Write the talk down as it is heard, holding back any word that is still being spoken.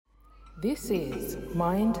This is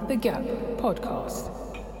Mind the Gap podcast,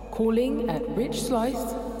 calling at Rich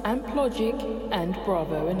Slice, Amp Logic, and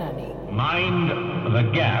Bravo and Annie. Mind the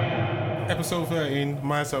Gap. Episode 13,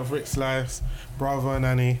 myself, Rich Slice, Bravo and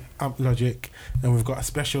Annie, Amp Logic, and we've got a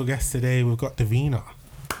special guest today. We've got Davina.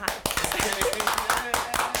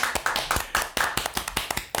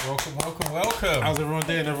 Welcome. How's everyone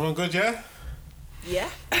doing? Everyone good, yeah? Yeah.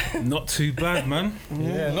 Not too bad, man.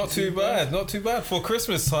 Yeah, not too bad for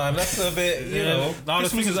Christmas time. That's a bit, you know. No,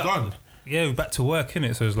 Christmas is gone. Yeah, we're back to work,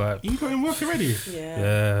 innit? So it's like, You got in work already?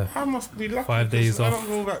 Yeah. I must be lucky. 5 days I off. don't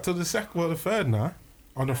go back till the second or the third now.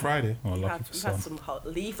 On a Friday. Oh, We've lucky had, for we've had some. some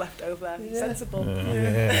leave left over. Sensible.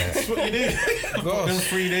 Yeah. That's what you do. Of course. In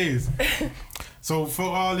 3 days. So for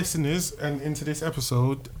our listeners and into this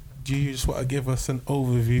episode, do you just want to give us an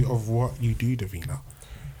overview of what you do, Davina?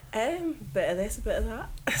 Bit of this, a bit of that.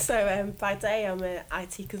 So by day I'm an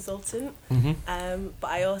IT consultant, but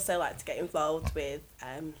I also like to get involved with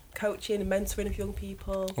coaching and mentoring of young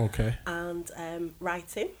people Okay. and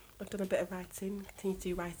writing. I've done a bit of writing, continue to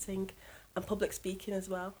do writing, and public speaking as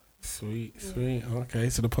well. Sweet. Okay,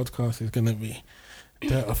 so the podcast is going to be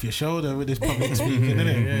dirt off your shoulder with this public speaking, isn't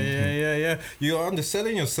it? Yeah. You're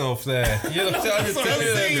underselling yourself there. You're underselling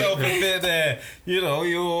yourself a bit there. You know,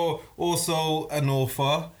 you're also an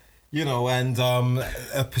author, you know, and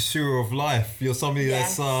a pursuer of life. You're somebody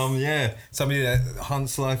Yes. that's somebody that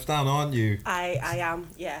hunts life down, aren't you? I am,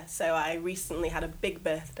 yeah. So I recently had a big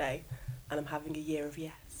birthday, and I'm having a year of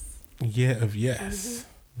yes. Year of yes.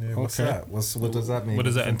 Yeah, what's Okay. that? What does that mean? What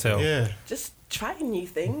does that entail? Yeah. Just trying new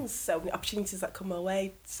things, so many opportunities that come my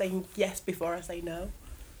way, saying yes before I say no.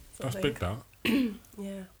 That's Something. big, that.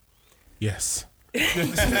 Yeah. Yes.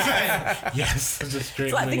 Yes. Just straight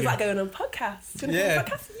It's like things nigga. like going on podcasts. Do you want to Yeah. go on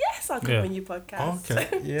podcast? Yes, I'll come Yeah. on your podcast.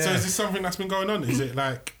 Okay. Yeah. So is this something that's been going on? Is it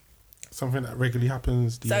like something that regularly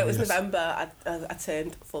happens? So it was Yes. November, I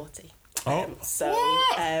turned 40. Oh. So,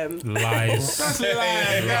 Lies. That's a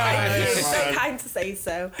lie. it's so kind to say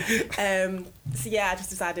so. So yeah, I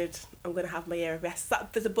just decided I'm going to have my year of yes.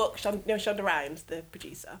 There's a book, Shonda Rhimes, the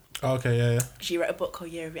producer. Okay, yeah. She wrote a book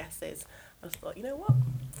called Year of Yeses. I just thought, you know what?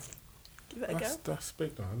 Give it a go. That's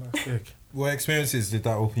big, though. That's big. What experiences did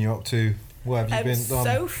that open you up to? What have you been done?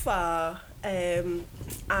 So far, I'm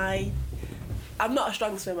not a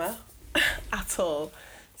strong swimmer at all.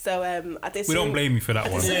 So I did. We don't blame you for that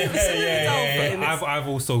one. Yeah. I've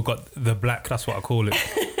also got the black, that's what I call it.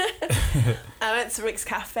 I went to Rick's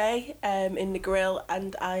Cafe in the grill,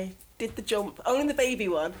 and I did the jump, only the baby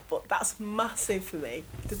one, but that's massive for me.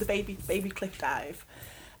 Did the baby cliff dive,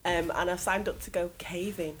 and I've signed up to go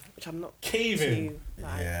caving, which I'm not Caving? too,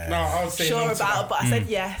 like, Yeah. No, I was saying sure no to about, that. but I said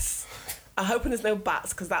yes. I'm hoping there's no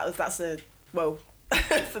bats because that's a whoa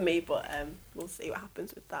for me, but we'll see what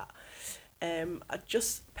happens with that. I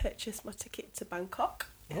just purchased my ticket to Bangkok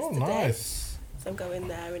Oh, yesterday. nice. So I'm going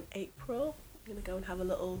there in April. I'm going to go and have a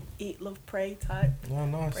little eat, love, pray type. Oh,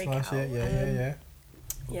 nice. Breakout. Yeah.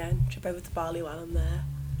 Yeah, and trip over to Bali while I'm there.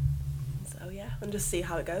 So yeah, and just see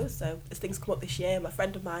how it goes. So as things come up this year, my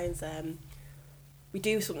friend of mine's, we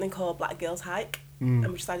do something called Black Girls Hike, and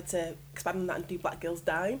we decided to expand on that and do Black Girls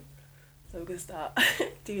Dine. So we're going to start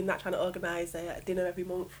doing that, trying to organise a dinner every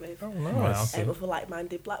month with Oh, nice. Wow. other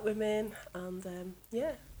like-minded black women, and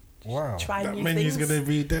yeah, Wow. try That new menu's things. going to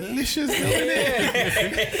be delicious, isn't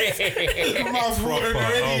it? Mouth watering Proper.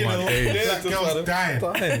 already, Oh, you my know. days. Black girls dying.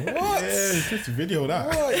 What? Yeah, just video that.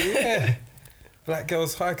 What? Yeah. Black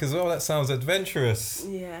Girls Hike as well. That sounds adventurous.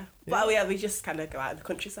 Yeah. Well, yeah, we just kind of go out in the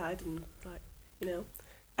countryside and, like,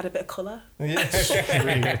 add a bit of colour, Yeah. Straight.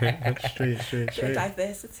 bit of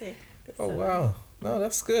diversity. Oh, So, wow. No,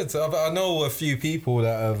 that's good. So I know a few people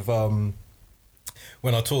that have,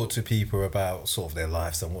 when I talk to people about sort of their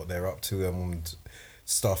lives and what they're up to and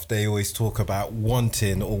stuff, they always talk about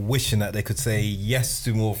wanting or wishing that they could say yes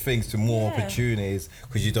to more things, to more Yeah. opportunities,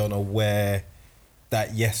 because you don't know where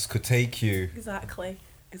that yes could take you. Exactly.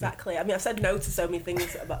 I mean, I've said no to so many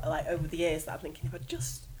things about, like, over the years that I'm thinking, if I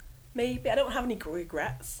just, maybe, I don't have any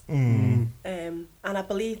regrets. And I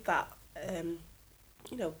believe that,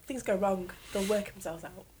 things go wrong, they'll work themselves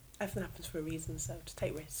out. Everything happens for a reason, so just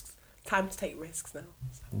take risks. Time to take risks now.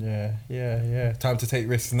 So, Yeah. Time to take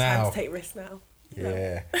risks now. time to take risks now.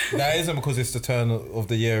 Yeah. That isn't because it's the turn of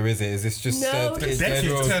the year, is it? Is this just No, in just-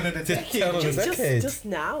 general? Turn of the decade. Turn of the decade. Just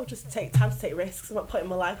now, just take time to take risks. I'm not putting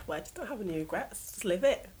my life away. Just don't have any regrets. Just live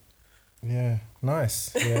it. Yeah,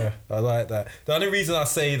 nice. Yeah, I like that. The only reason I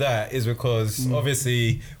say that is because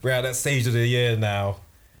obviously we're at that stage of the year now.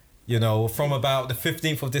 You know, from about the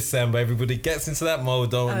 15th of December, everybody gets into that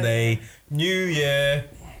mode, don't Oh, they? New year,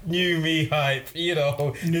 new me hype. You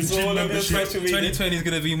know, it's all of the special media. 2020 is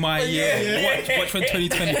gonna be my year. Watch when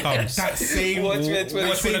 2020 comes. That same Watch when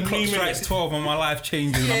Watch when the clock strikes 12 and my life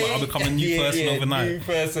changes and I'll become a new person overnight. New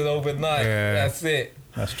person overnight. Yeah. That's it.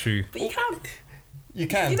 That's true. But you can. You You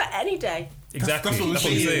can. do that any day. Exactly. That's what That's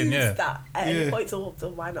we're what you're saying. Use Yeah. that at any Yeah. point, so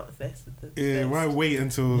why not this? Yeah, why wait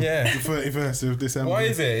until Yeah. the 31st of December? Why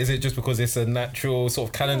is it? Is it just because it's a natural sort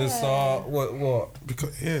of calendar start? What?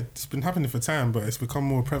 Because it's been happening for time, but it's become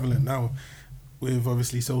more prevalent now with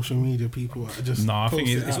obviously social media. People are just No, I think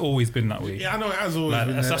post it it's out. always been that way. Yeah, I know it has always Like,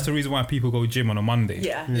 been that's the reason why people go gym on a Monday.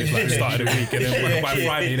 Yeah. It's like the start of the week, and then by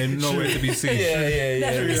Friday, they're nowhere to be seen.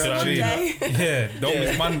 Never miss You know a what I mean? Monday. Yeah, don't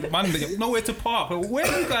miss Monday. Nowhere to park. But where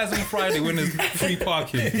are you guys on Friday when there's free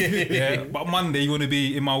parking? Yeah, but Monday you want to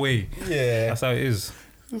be in my way. Yeah. That's how it is.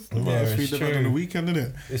 It's it's true. On true. the weekend, isn't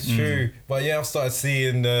it? It's true. But yeah, I've started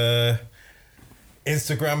seeing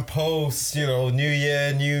Instagram posts, you know, new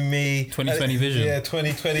year, new me. 2020 vision. Yeah,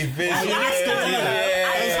 2020 vision. Oh, that's good to know.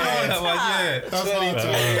 That one, yeah.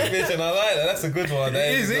 2020 vision. I like that. That's a good one.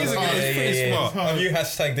 It is a good one. It's pretty smart. Have you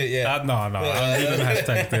hashtagged it yet? No, I'm leaving the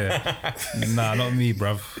hashtag there. Nah, not me,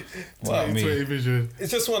 bruv. What me? 2020 vision.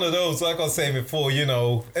 It's just one of those, like I was saying before, you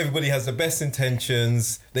know, everybody has the best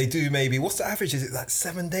intentions. They do maybe, what's the average? Is it like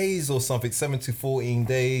 7 days or something? 7 to 14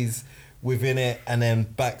 days within it, and then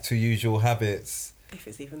back to usual habits. If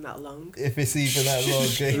it's even that long. If it's even that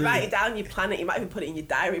long. You write it down, you plan it, you might even put it in your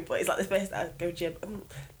diary, but it's like the first I go gym,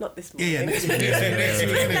 not this morning. Yeah, next week.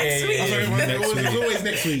 Next week. It's always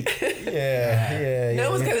next week. Yeah.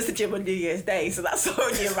 No one's goes to the gym on New Year's Day, so that's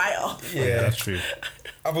already a write-off. Yeah. That's true.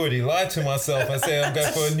 I've already lied to myself and say I'm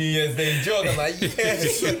going for a New Year's Day jog. I'm like,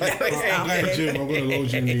 yes. I'm going to gym. I'm going to load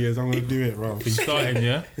gym New Year's. I'm going to do it, bro. You starting,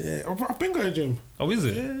 yeah? Yeah, I've been going to gym. Oh, is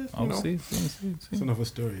it? Yeah, Oh, you know. see. It's another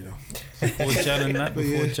story, though. Before Jan and that,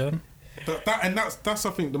 before Yeah. Jan. That's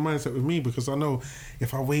I think the mindset with me, because I know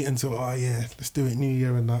if I wait until let's do it New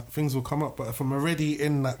Year and that, things will come up. But if I'm already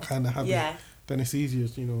in that kind of habit, Yeah. then it's easier,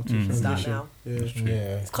 you know, to transition. Start now. Yeah,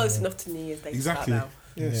 Yeah. It's close enough to New Year's Day exactly. to start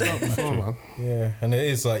Yeah, start before, man. Yeah. And it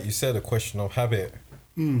is, like you said, a question of habit.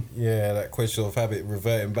 Yeah, that question of habit,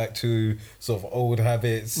 reverting back to sort of old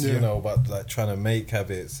habits, Yeah. you know, but like trying to make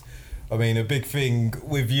habits. I mean, a big thing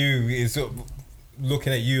with you is sort of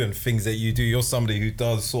looking at you and things that you do. You're somebody who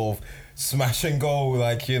does sort of smash and go,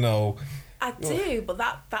 like, you know. I do, but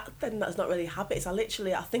that's not really habits. I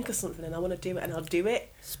think of something and I want to do it and I'll do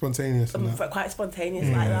it. Spontaneous and I'm that. quite spontaneous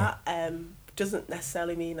like that. Doesn't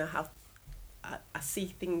necessarily mean I see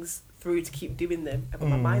things through to keep doing them. But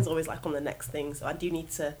my mind's always like on the next thing, so I do need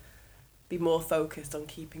to be more focused on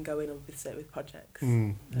keeping going on with projects.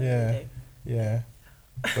 Yeah. Yeah.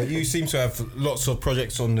 But you seem to have lots of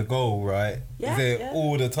projects on the go, right? Yeah, Is it yeah.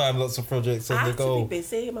 all the time, lots of projects I on the have to go? be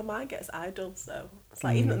busy and my mind gets idle, so it's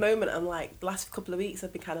like even at the moment I'm like the last couple of weeks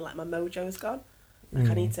I've been kind of like my mojo's gone. Like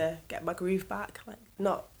I need to get my groove back, like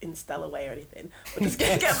not in stellar way or anything, but just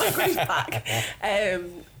get my groove back.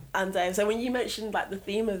 So when you mentioned like the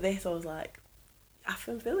theme of this, I was like, I've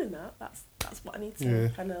been feeling that. That's what I need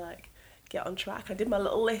to kind of like get on track. I did my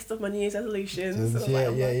little list of my New Year's resolutions. So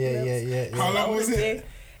Yeah. How long was it?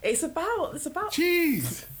 It's about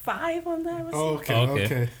Jeez. 5 on there. Or something.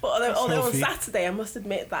 Okay. But although on Selfie. Saturday, I must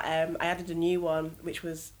admit that I added a new one, which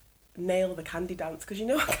was nail the candy dance, because you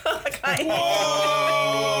know I can't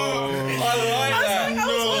Oh, I like that. I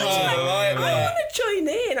was I like I that. want to join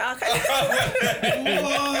in.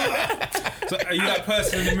 So are you that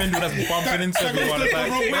person in the middle that's bumping into everyone? Like,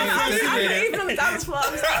 I'm not even on the dance floor.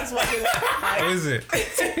 I'm just watching. how is it?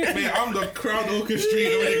 Mate, I'm the crowd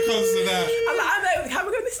orchestrator when it comes to that. I'm like, I know. How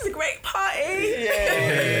we going? This is a great party.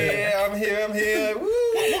 Yeah, I'm here. Woo.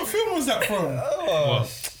 What film was that from? Oh.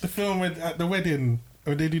 The film with at the wedding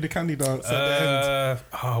when they do the candy dance at the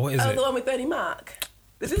end. What is Oh, it? the one with Bernie Mac.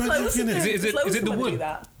 Is it Is it the Wood?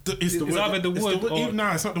 It's It's either the Wood or-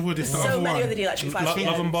 No, it's not the wood. It's the So other many one. other electric flash Love and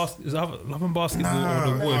Love and Basketball Nah,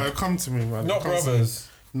 or the Wood? come to me, man. Not Come to me. brothers.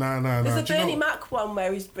 Nah. There's a Do you know Bernie what? Mac one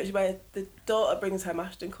where the daughter brings home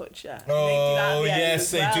Ashton Kutcher. And Oh, they do that at the end yes,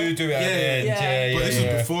 as they well. do it at the Yeah. end. Yeah. But this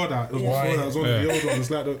yeah. was before that. It was Yeah. before that. It was one of Yeah. the old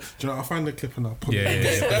ones. Like, do you know? I'll find the clip and I'll put Yeah, it.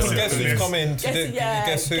 yeah, yeah. Guess who's coming to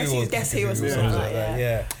Guess who, Guess Who or something like that,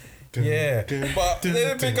 Yeah. Yeah. But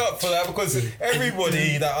let me pick up for that, because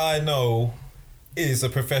everybody that I know is a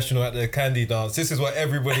professional at the candy dance. This is what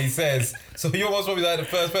everybody says. So you're most probably like the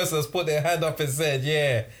first person that's put their hand up and said,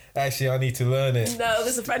 yeah, actually I need to learn it. No,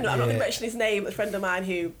 there's a friend, I'm not going Yeah. to mention his name, but a friend of mine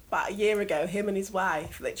who, about a year ago, him and his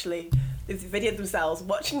wife literally, they videoed themselves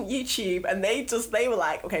watching YouTube, and they were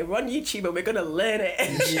like, okay, we're on YouTube and we're going to learn it.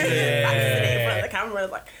 And Yeah. I sitting in front of the camera, I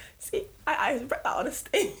was like, see, I respect that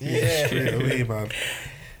honesty. Yeah. Straight away, man.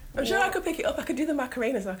 I'm sure I could pick it up. I could do the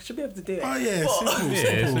Macarena, so I should be able to do it. Oh yeah,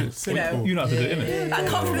 But- simple. You know how to do it, innit? That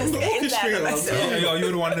confidence getting there. That's it. Yo,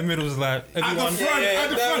 you're the one in the middle is like, At the everyone. front, at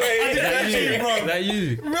the front, I did that shit, bro. That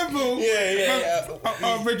you. Remember? Yeah.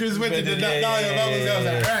 Our Bridget's wedding did that. Now your mum was there, I was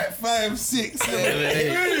like, right, 5, 6,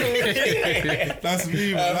 7. That's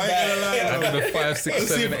me, man. I ain't gonna lie. Number 5, 6,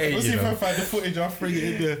 7, 8. Let's see if I find the footage. I'll bring it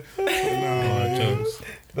in there. No, Jokes.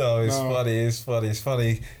 No, it's No. funny. It's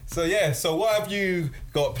funny. So yeah. So what have you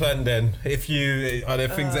got planned then? If you are there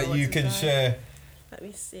things that what you to can plan? share? Let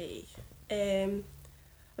me see. I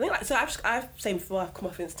think I've saying before I've come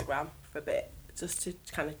off Instagram for a bit just to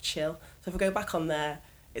kind of chill. So if I go back on there,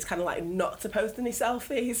 it's kind of like not to post any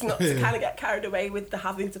selfies, not to kind of get carried away with the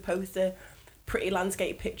having to post a pretty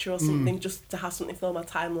landscape picture or something, just to have something fill my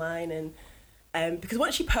timeline. And because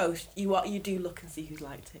once you post, you do look and see who's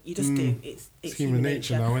liked it. You just do. It's human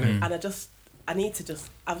nature now, isn't it? And I need to just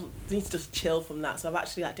chill from that. So I've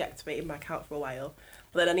actually like deactivated my account for a while.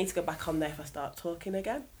 But then I need to go back on there if I start talking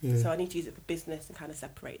again. Yeah. So I need to use it for business and kind of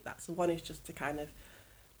separate that. So one is just to kind of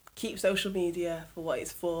keep social media for what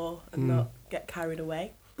it's for and not get carried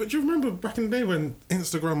away. But do you remember back in the day when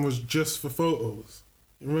Instagram was just for photos?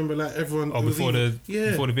 You remember like everyone... Oh, it was before the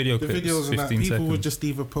video the clips, videos and that. 15 People would seconds. just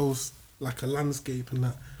either post like a landscape and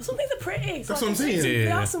that. But some things are pretty. That's what I'm saying. There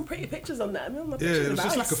Yeah. are some pretty pictures on there. I mean, my Yeah, pictures it was are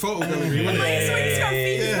just nice. like a photo gallery, wasn't Like, it? so Instagram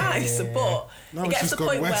feed is Yeah. nice, but Now it it's gets just to the gone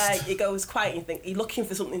point west. where it goes quiet and you think you're looking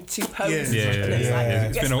for something to post. Yeah. And it's Yeah. like,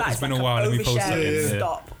 It's it been a- gets it's been a like while, let me post overshare it. and Yeah.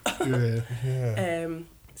 Stop. Yeah.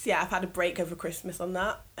 So yeah, I've had a break over Christmas on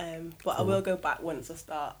that, but I will go back once I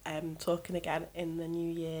start talking again in the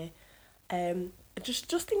new year.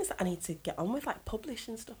 Just things that I need to get on with, like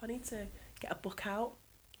publishing stuff. I need to get a book out.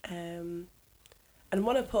 And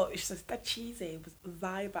one I put, which is dead cheesy, was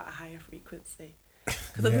Vibe at a Higher Frequency.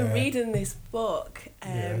 Because I've been reading this book,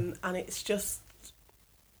 and it's just,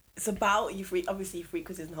 it's about your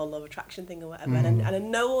frequencies and the whole law of attraction thing or whatever. And I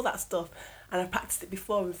know all that stuff, and I've practiced it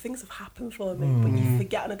before, and things have happened for me, but you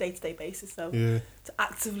forget on a day-to-day basis. So to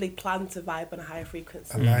actively plan to vibe on a higher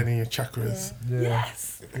frequency. Aligning your chakras.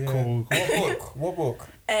 Yes. Cool. What book?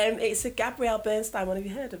 It's a Gabrielle Bernstein one. Have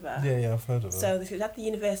you heard of her? Yeah, I've heard of it. So she had the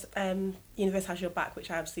Universe Has Your Back,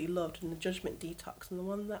 which I absolutely loved, and the Judgment Detox. And the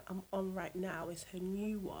one that I'm on right now is her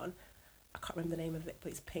new one. I can't remember the name of it,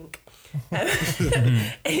 but it's pink.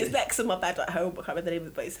 It's next to my bed at home, but I can't remember the name of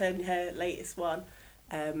it, but it's her latest one.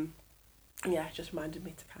 Yeah, it just reminded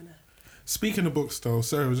me to kind of... Speaking of books though,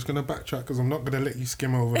 Sarah, we're just going to backtrack because I'm not going to let you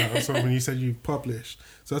skim over that. So when you said you published.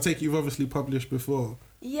 So I take it you've obviously published before.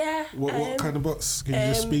 Yeah. What kind of books? Can you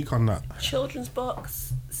just speak on that? Children's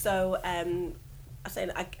books. So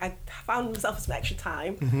I found myself with some extra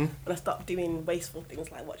time when I stopped doing wasteful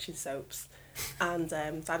things like watching soaps. And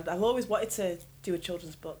so I've always wanted to do a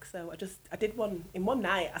children's book. So I did one in one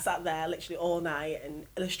night. I sat there literally all night and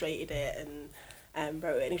illustrated it and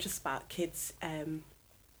wrote it. And it was just about kids,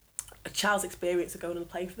 a child's experience of going on a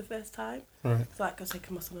plane for the first time. Right. So like I was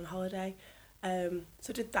taking my son on holiday. So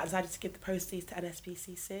I did that. Decided to give the proceeds to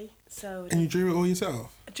NSPCC. So And you drew it all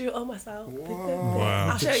yourself? I drew it all myself. Wow.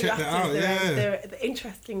 I'll show you Check that out, after. yeah. They're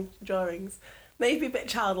interesting drawings. Maybe a bit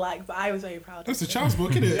childlike, but I was very proud That's of a child's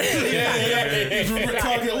book, isn't it? Yeah.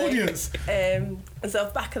 Target audience. And so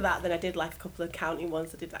off back of that, then I did like a couple of counting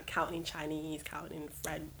ones. I did like counting in Chinese, counting in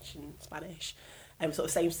French and Spanish. Sort of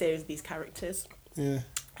same series of these characters. Yeah.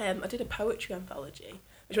 I did a poetry anthology,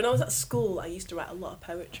 which when I was at school, I used to write a lot of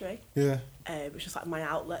poetry. Yeah. Which was like my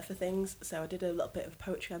outlet for things. So I did a little bit of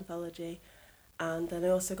poetry anthology. And then I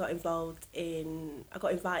also got involved I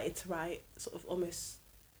got invited to write sort of almost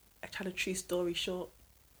a kind of true story short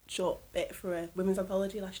bit for a women's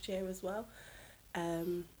anthology last year as well.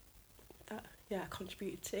 That I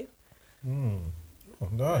contributed to. Oh,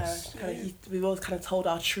 nice. We've always kind of told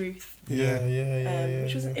our truth. Yeah.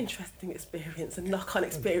 Which was an interesting experience. And knock-on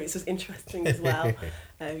experience was interesting as well.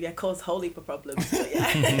 Caused a whole heap of problems. But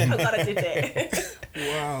yeah, I'm glad I did it.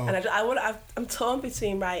 Wow. And I'm torn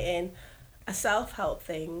between writing a self-help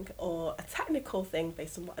thing or a technical thing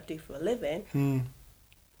based on what I do for a living,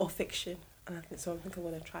 or fiction. And I think I'm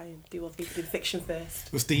going to try and do fiction first.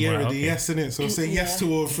 It's the year of the yes, isn't it? So say yes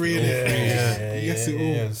to all three, innit? Yes to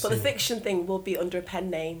all. But the fiction thing will be under a pen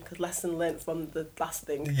name because lesson learnt from the last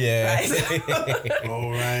thing. Yeah. Right? All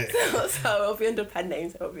right. So it'll be under pen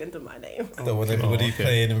names. It won't be under my name. Don't want everybody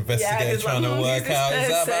playing investigator trying to work out.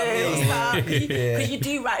 Is that about me? Because you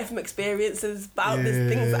do write from experiences about these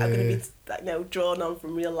things that are going to be drawn on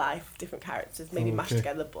from real life, different characters, maybe mashed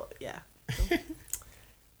together. But yeah.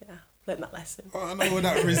 learned that lesson. Oh, I know what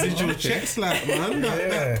that residual check's like, man.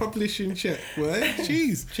 That publishing check, boy.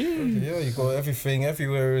 Jeez. Yeah, you got everything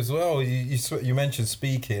everywhere as well. You mentioned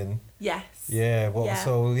speaking. Yes. Yeah. Well, Yeah.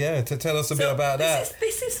 so yeah, to tell us a bit about that.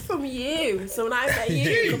 This is from you. So when I met you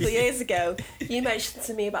a couple of years ago, you mentioned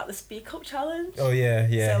to me about the Speak Up Challenge. Oh yeah.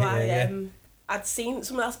 So I'd seen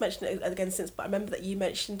someone else mention it again since, but I remember that you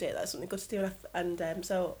mentioned it. That's something good to do, and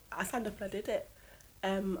so I signed up and I did it.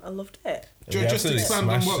 I loved it. Just expand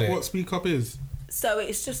on smashed it. what Speak Up is. So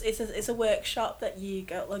it's a workshop that you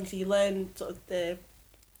go along, so you learn sort of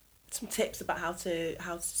some tips about how to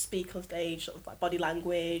speak on stage, sort of like body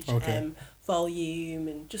language, volume,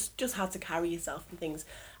 and just how to carry yourself and things,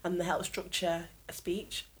 and they help structure a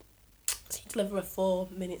speech. So you deliver a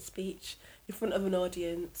 4-minute speech in front of an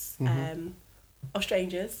audience of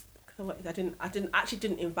strangers. I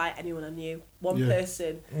didn't invite anyone I knew. One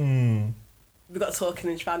person. We got talking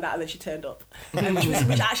and she found out, and then she turned up,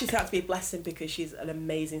 which actually turned out to be a blessing because she's an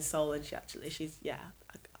amazing soul, and I'll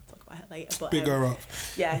talk about her later. But Big her up.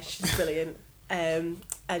 yeah, she's brilliant. And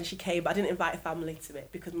she came, but I didn't invite a family to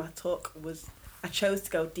it because my talk I chose to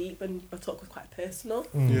go deep, and my talk was quite personal.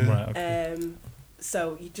 Yeah. Right, okay.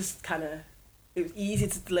 So you just it was easy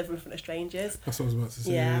to deliver in front of strangers. That's what I was about to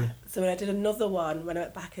say. Yeah. So when I did another one, when I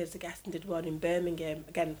went back as a guest and did one in Birmingham,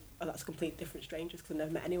 again, that's completely different strangers because I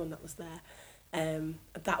never met anyone that was there.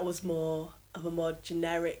 That was more of a more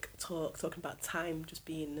generic talk, talking about time just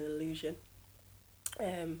being an illusion.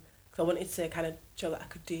 Because I wanted to kind of show that I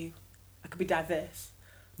could be diverse,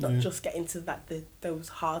 not just get into those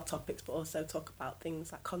hard topics, but also talk about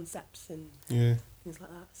things like concepts and things like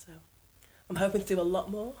that. So I'm hoping to do a lot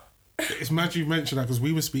more. It's mad you mentioned that because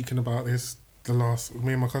we were speaking about this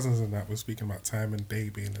me and my cousins and that were speaking about time and day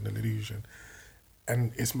being an illusion.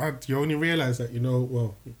 And it's mad, you only realise that,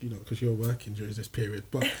 because you're working during this period,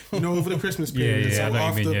 but, over the Christmas period, so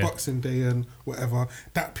after Boxing Day and whatever,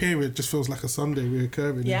 that period just feels like a Sunday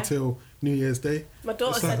reoccurring until New Year's Day. My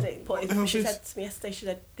daughter said it, but she said to me yesterday, she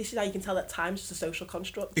said, this is how you can tell that time's just a social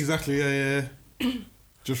construct. Exactly, yeah.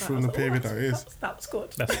 Just from the period that is. That was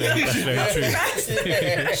good. That's very true.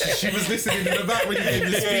 She was listening in the back when you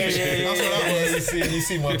gave the speech. That's what that was. You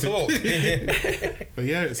see my talk. But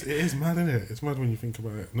yeah, it is mad, isn't it? It's mad when you think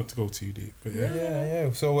about it. Not to go too deep, but yeah.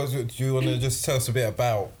 Yeah. So do you want to just tell us a bit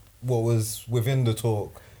about what was within the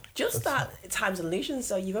talk? Just that time's an illusion.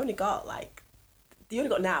 So you've only got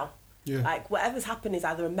now. Yeah. Like whatever's happened is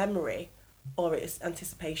either a memory, or it's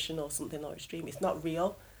anticipation, or something, or it's dream. It's not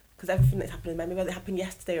real. Because everything that's happened in memory, whether it happened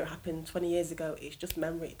yesterday or it happened 20 years ago, it's just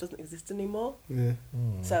memory. It doesn't exist anymore. Yeah.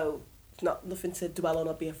 So it's nothing to dwell on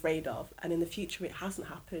or be afraid of. And in the future, it hasn't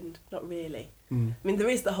happened. Not really. I mean, there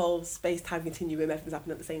is the whole space-time continuum, everything's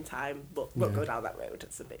happening at the same time, but we won't go down that road.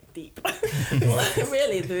 It's a bit deep.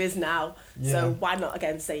 Really, there is now. Yeah. So why not,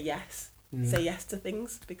 again, say yes? Yeah. Say yes to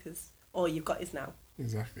things, because all you've got is now.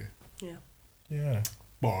 Exactly. Yeah. Yeah.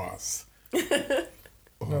 Bars.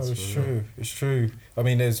 No, it's true. It's true. I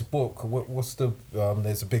mean, there's a book. What's the?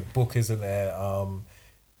 There's a big book, isn't there?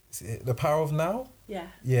 Is it The Power of Now? Yeah.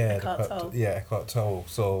 Yeah. Eckhart Tolle. Yeah, Eckhart Tolle.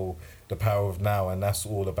 So The Power of Now, and that's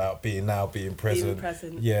all about being now, being present. Being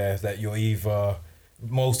present. Yeah, that you're either.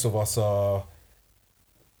 Most of us are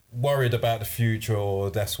worried about the future,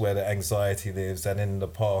 or that's where the anxiety lives, and in the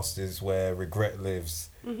past is where regret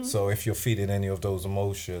lives. Mm-hmm. So if you're feeling any of those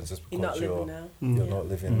emotions, it's because you're not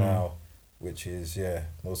living now. Which is,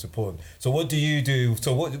 most important. So what do you do?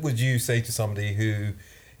 So what would you say to somebody who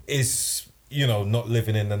is, not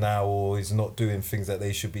living in the now, or is not doing things that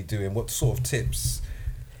they should be doing? What sort of tips?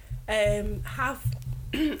 Have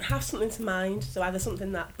something to mind. So either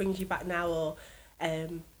something that brings you back now, or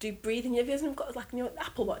do breathing. Have you ever got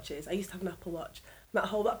Apple Watches? I used to have an Apple Watch.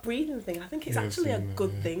 That breathing thing, I think it's actually a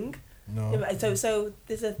good thing. No. So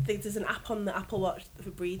there's an app on the Apple Watch for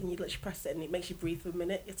breathing. You literally press it and it makes you breathe for a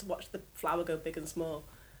minute. You have to watch the flower go big and small,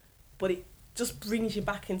 but it just brings you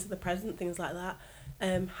back into the present. Things like that.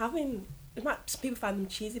 Some people find them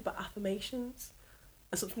cheesy, but affirmations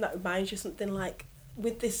are something that reminds you something. Like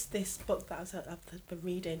with this book that I've been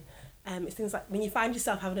reading, it's things like when you find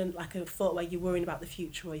yourself having a thought where you're worrying about the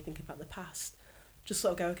future or you're thinking about the past, just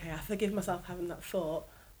sort of go, okay, I forgive myself having that thought.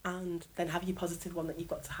 And then have your positive one that you've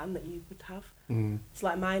got to hand that you would have. So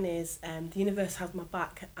like mine is, the universe has my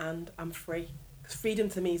back and I'm free. Because freedom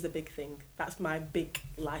to me is the big thing. That's my big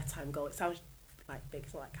lifetime goal. It sounds like big,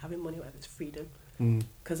 it's like having money, whatever, it's freedom.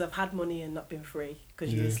 Because I've had money and not been free.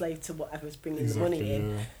 Because you're enslaved to whatever's bringing the money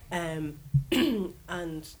in.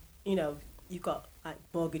 And, you've got like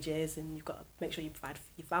mortgages and you've got to make sure you provide for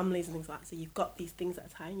your families and things like that. So you've got these things that are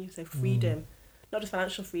tying you. So freedom, not just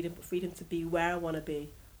financial freedom, but freedom to be where I want to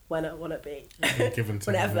be, when I want to be. Given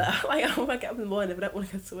to Whenever. them. Like, I want to get up in the morning. If I don't want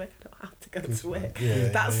to go to work, I don't have to go to work. Yeah,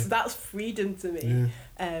 That's freedom to me.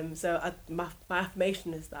 Yeah. So my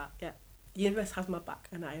affirmation is that, the universe has my back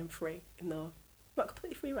and I am free. No, I'm not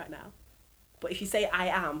completely free right now. But if you say I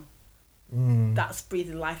am, that's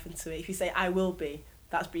breathing life into it. If you say I will be,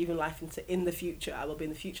 that's breathing life into in the future. I will be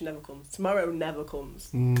in the future never comes. Tomorrow never comes.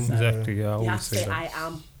 So Exactly. Yeah, I you always have to say that. I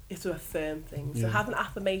am. You have to affirm things. So Yeah. have an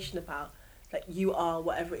affirmation about that you are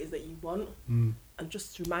whatever it is that you want, and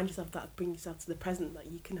just remind yourself that, bring yourself to the present, that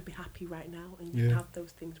you can be happy right now and you can have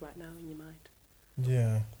those things right now in your mind.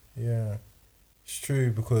 Yeah. It's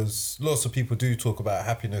true, because lots of people do talk about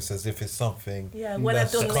happiness as if it's something. Yeah, when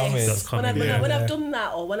I've that's done coming. this, That's coming, when I've done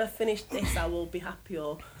that, or when I've finished this, I will be happy.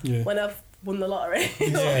 Or when I've won the lottery. All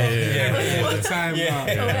the time.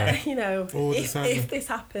 Yeah. Or, you know, All the time. if this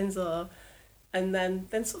happens, and then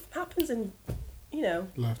something happens, and you know,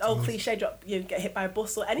 Life old does. cliche drop, you get hit by a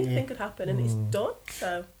bus or anything could happen, and it's done.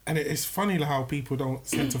 So And it's funny how people don't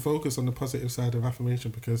tend to focus on the positive side of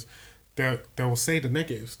affirmation, because they'll say the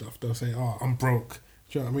negative stuff. They'll say, "Oh, I'm broke."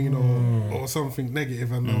 Do you know what I mean? Or something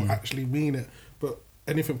negative, and they'll actually mean it. But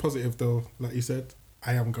anything positive, though, like you said,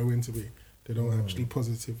 I am going to be. They don't actually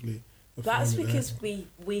positively. that's affirm it because there.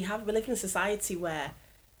 we live in a society where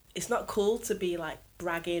it's not cool to be like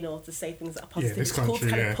bragging or to say things that are positive. this It's cool to country,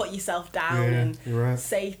 kind yeah. of put yourself down and you're right.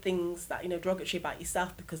 say things that, you know, derogatory about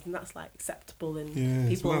yourself, because then that's like acceptable and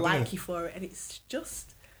Yeah, it's people mad, like isn't it? you for it, and it's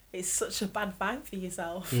such a bad vibe for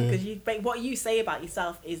yourself, Yeah. because what you say about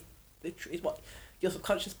yourself is is what your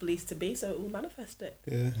subconscious believes to be, so it will manifest it.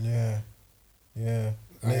 Yeah. I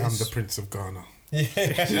am the Prince of Ghana. You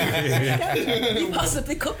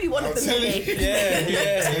possibly could be one of the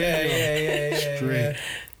many. Yeah. Straight.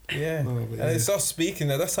 Yeah. No, but And it's us speaking.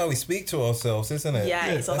 That's how we speak to ourselves, isn't it? Yeah,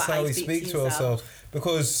 it's all that's about how how we you speak speak to to yourself. ourselves.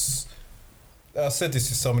 Because I said this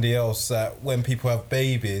to somebody else, that when people have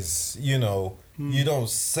babies, you know, you don't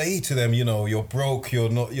say to them, you know, you're broke, you're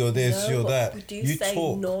not, you're this, No, you're but that. we do You say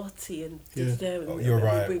talk. naughty and Yeah. Oh, you're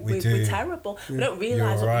right, we do. We're terrible. We don't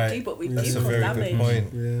realise You're what right. we do, but we That's do a cause very damage. good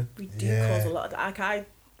point. Yeah. We do Yeah. cause a lot of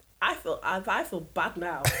I feel bad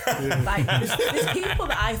now. Like there's people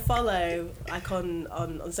that I follow like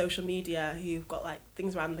on social media who've got like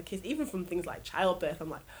things around the kids, even from things like childbirth. I'm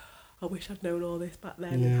like, I wish I'd known all this back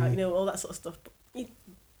then, and how, you know, all that sort of stuff. But it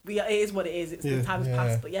is what it is. It's the time's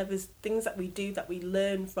past. But there's things that we do that we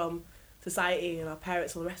learn from society and our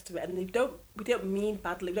parents and the rest of it, and we don't mean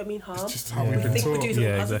badly, we don't mean harm. It's just how We we've been think we're taught. doing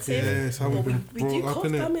something Yeah, positive. exactly. Yeah, it's how but we've been we do brought up,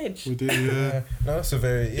 cause innit? damage. We do, yeah. No, that's a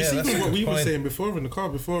very It's that's a even what good we were point. saying before in the car,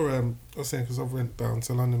 before I was saying, because I went down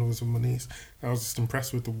to London, I was with my niece, I was just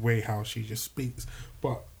impressed with the way how she just speaks.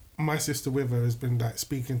 But my sister with her has been like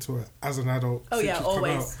speaking to her as an adult. Oh since yeah, she's come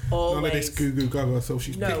always. out. None of this goo goo gaga. So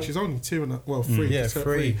she's No. she's only 2 and well 3. Yeah, she's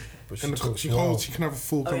 3. But she And talks she well. holds. She can have a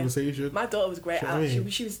full Oh, yeah. conversation. My daughter was great. Do you know what I mean?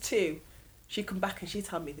 She was 2. She'd come back and she'd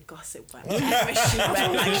tell me the gossip. Whatever she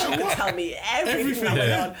read, like she could tell me everything that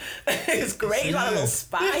went on. It was great, like a little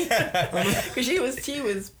spy. Because she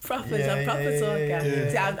was proper, Yeah, proper yeah, talker.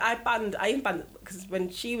 yeah. See, I even banned, because when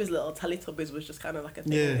she was little, Teletubbies was just kind of like a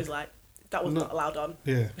thing. Yeah. It was like, that was not allowed on.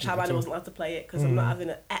 Yeah. Charmander wasn't allowed to play it because I'm not having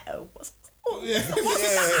an echo. What's Yeah.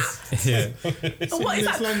 Yeah. And what is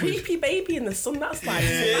that creepy baby in the sun? That's like,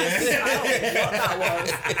 I don't know what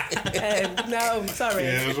that was. No, sorry.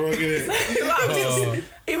 Yeah, it was wrong, innit?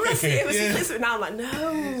 It was explicit. Now I'm like,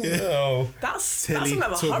 no, No. that's something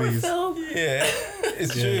of a horror Teletubbies. film. Yeah,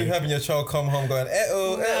 it's true. Having your child come home going,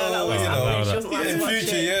 No, that was you happening. She know, wasn't allowed in to watch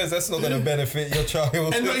future it. years, that's not going to benefit your child.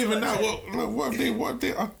 And not even that. What have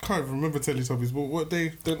they? I can't remember Teletubbies, but what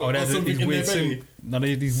they? Oh, there's something these in weird their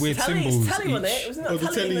belly. these weird symbols. Telly on it. each- It was not Oh, the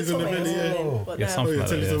telly in the telly's in the tummy. belly, yeah. But Yeah, no. something like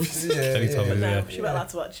that. Yeah. Teletubbies. Yeah, Teletubbies, But no, yeah. she wasn't allowed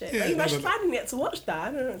to watch it. Yeah, But you no, mentioned no. I didn't get to watch that.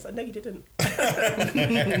 And it's like, no, you didn't. No,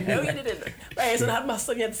 you didn't. Right, so I had my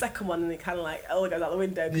son, he had the second one, and it kind of like, all goes out the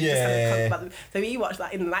window. 'Cause he just had a Yeah. concept. So he watched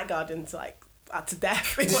that in the night garden to like, to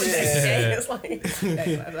death. He watched it. It's like,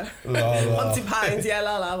 yeah, whatever. La, la. Monty Pythons, yeah,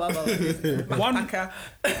 la la la la. One- Packer.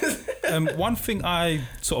 One thing I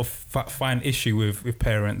sort of find issue with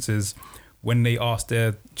parents is when they ask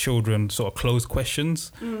their children sort of closed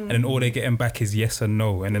questions, and then all they're getting back is yes and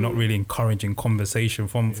no, and they're not really encouraging conversation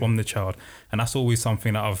from the child. And that's always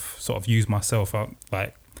something that I've sort of used myself.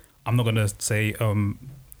 Like, I'm not gonna say,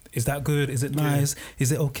 is that good? Is it nice?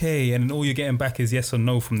 Is it okay? And all you're getting back is yes or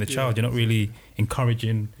no from the child. You're not really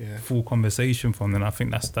encouraging full conversation from them. I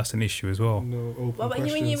think that's an issue as well. No open Well, when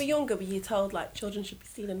you questions. were younger, were you told like children should be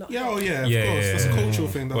seen and not Yeah, heard? oh yeah, of Yeah, course. yeah, That's a yeah. cultural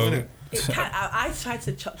thing, though, Well, isn't it? I tried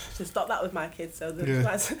to stop that with my kids, so they're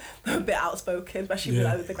Yeah. a bit outspoken, especially with,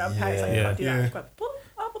 like, with the grandparents. Like, Yeah. I do that. Yeah. It's like, blah,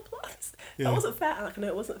 blah, blah, blah. That wasn't fair. I'm like, no,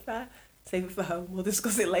 it wasn't fair. Save it for home. We'll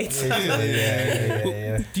discuss it later.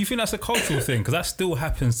 Yeah. Do you think that's a cultural thing? Because that still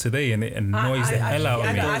happens today, and it annoys the hell out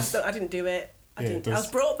of me. I didn't do it. I was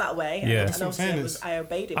brought up that way. Yeah. And obviously I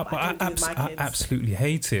obeyed it, but I didn't do it with my I kids. absolutely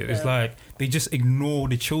hate it. It's Yeah. like they just ignore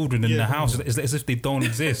the children in the house. It's as if they don't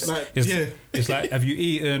exist. It's like, have you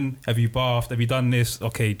eaten? Have you bathed? Have you done this?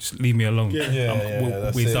 Okay, just leave me alone.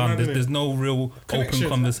 We're done. There's no real open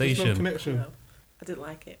conversation. There's no connection. No, I didn't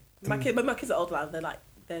like it. My kids are older now.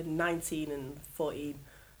 They're 19 and 14,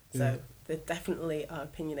 so they definitely are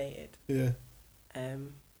opinionated. Yeah.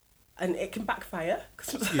 And it can backfire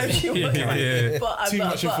because sometimes you wonder. Too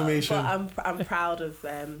much information. But I'm proud of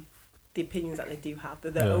the opinions that they do have.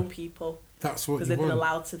 They're their own people. That's what because you they've been want.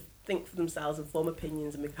 allowed to think for themselves and form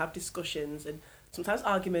opinions, and we can have discussions and sometimes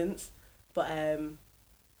arguments. But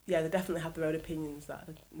they definitely have their own opinions that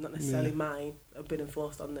are not necessarily mine, have been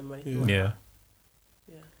enforced on them or anything. Yeah.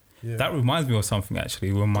 That reminds me of something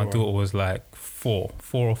actually. When my daughter was like 4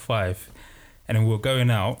 or 5, and then we were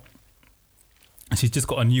going out, and she's just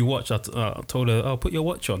got a new watch. I told her, "Oh, put your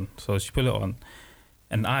watch on." So she put it on,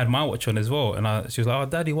 and I had my watch on as well. And she was like, "Oh,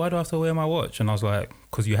 Daddy, why do I have to wear my watch?" And I was like,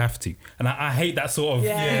 "Because you have to." And I hate that sort of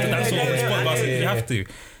response. But I said, "You have to."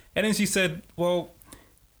 And then she said, "Well,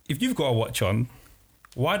 if you've got a watch on,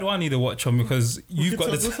 why do I need a watch on? Because you've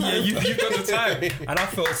got the you've got the time." And I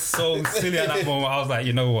felt so silly at that moment. I was like,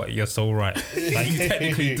 you know what? You're so right. Like, you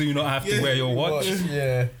technically do not have to wear your watch.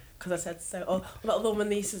 Yeah. Because I said so. Although my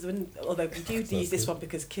nieces, although we do use this one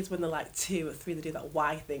because kids when they're like 2 or 3, they do that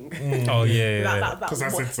Y thing. Oh yeah. Because I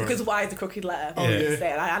said so. Because Y is the crooked letter. Oh,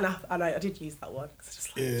 yeah. And I did use that one. Cause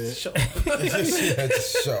it's just shut up.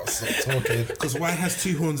 Just shut up, stop talking. Because Y has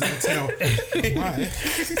 2 horns and a tail. Why?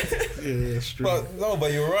 Yeah, it's true.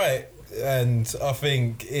 But you're right, and I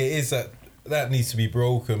think it is that needs to be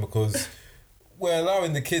broken because we're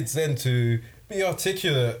allowing the kids then to be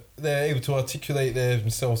articulate. They're able to articulate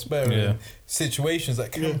themselves better in situations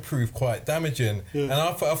that can prove quite damaging. Yeah. And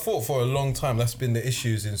I thought for a long time that's been the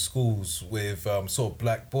issues in schools with sort of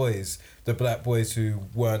black boys, the black boys who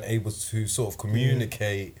weren't able to sort of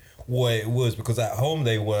communicate what it was because at home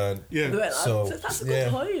they weren't. Yeah. So that's a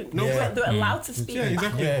good point. No, they're allowed to speak. Yeah,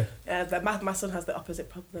 exactly. My son has the opposite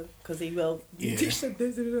problem because he will. The teacher said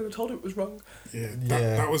this, I told him it was wrong.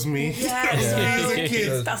 That was me. Yeah, as a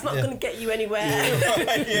kid. That's not going to get you anywhere.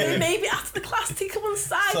 Maybe after the class, take him on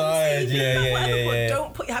side. But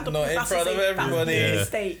don't put your hand up not in in front of everybody. That's a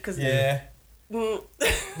mistake. Cause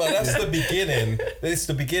But that's the beginning. It's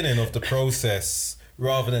the beginning of the process.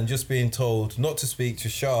 Rather than just being told not to speak, to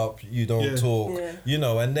shut up, you don't talk,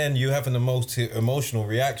 and then you have an emotional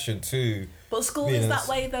reaction too. But school is that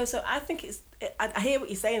way though, so I think I hear what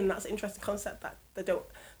you're saying, and that's an interesting concept that they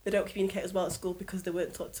don't communicate as well at school because they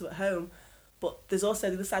weren't taught to at home. But there's also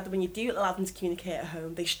the other side that when you do allow them to communicate at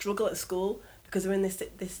home, they struggle at school because they're in this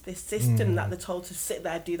system that they're told to sit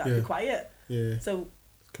there, do that, be quiet. Yeah. So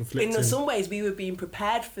in some ways we were being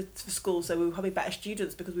prepared for school, so we were probably better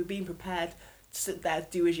students because we were being prepared to sit there,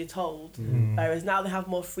 do as you're told. Whereas now they have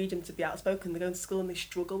more freedom to be outspoken. They go to school and they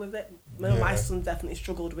struggle with it. My son definitely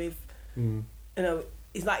struggled with,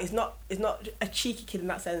 he's not a cheeky kid in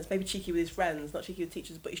that sense. Maybe cheeky with his friends, not cheeky with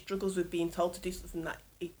teachers, but he struggles with being told to do something that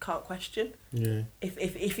he can't question. Yeah.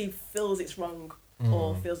 If he feels it's wrong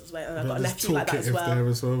or feels it's way, and I've got a nephew like that as well.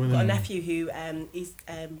 I've got a nephew who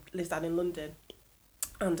lives down in London,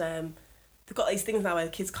 and they've got these things now where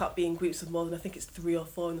kids can't be in groups of more than I think it's 3 or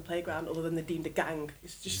 4 in the playground, other than they're deemed a gang.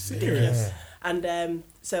 It's just ridiculous. And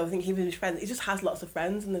so I think he with his friends, he just has lots of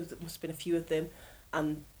friends, and there must have been a few of them,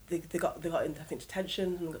 and they got into I think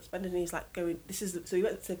detention and got suspended. And he's like going, so he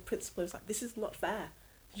went to the principal. He's like, this is not fair.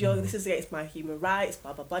 This is against my human rights.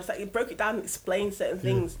 Blah blah blah. It's like he broke it down and explained certain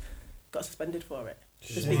things. Got suspended for it.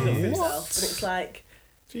 For speaking up for himself, and it's like.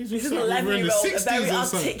 Jesus, this is an 11-year-old, a very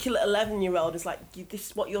articulate 11-year-old is like,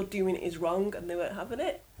 this what you're doing is wrong, and they weren't having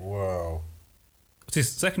it. Wow. It's his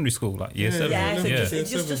secondary school, like year 7. Yeah,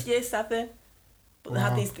 just year 7. But they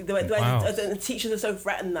had these, the teachers are so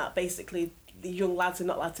threatened that basically the young lads are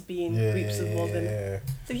not allowed to be in groups of more than.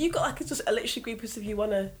 So if you've got like just a literary group of if you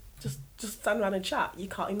want to just stand around and chat, you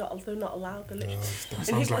can't. They're not allowed. They're literally. That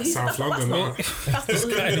sounds like South London. That's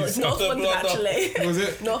not London. It's North London actually. Was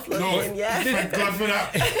it? North London, yeah. Thank God for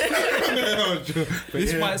that.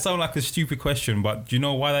 This might sound like a stupid question, but do you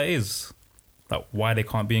know why that is? Like why they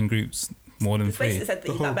can't be in groups more than 3? Basically said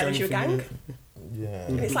that that you're a gang. Yeah.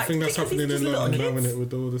 It's I think that's happening in London now, isn't it,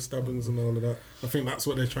 with all the stabbings and all of that. I think that's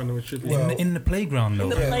what they're trying to attribute. In the playground, though. In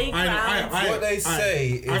the playground. What they say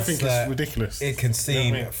is I think it's ridiculous. It can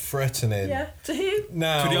seem threatening. Yeah. To who?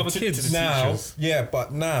 Now, to the other kids. Now,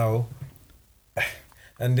 but now,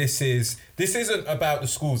 and this isn't about the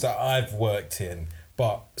schools that I've worked in,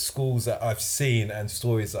 but schools that I've seen and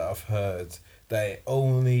stories that I've heard, that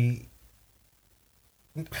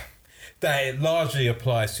it largely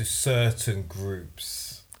applies to certain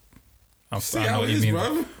groups. I See know how what it you is, mean.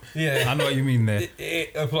 bro. Yeah, I know what you mean there.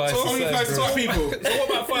 it applies So to only certain applies to groups. some people. So what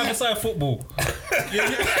about 5-a-side football? You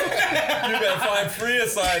better find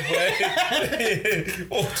 3-a-side,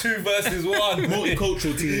 boy. Or 2 versus 1. Multicultural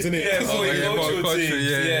teams, isn't it? Yeah, multicultural multicultural,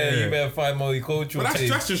 teams. yeah. You better find multicultural But teams.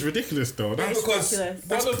 that's just ridiculous, though. That's because ridiculous.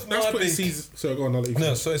 one of that's my putting big... seeds. So go on, I'll let you.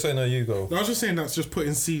 No, finish. sorry, no, you go. No, I was just saying that's just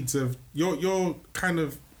putting seeds of you're kind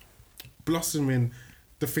of blossoming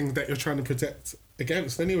the thing that you're trying to protect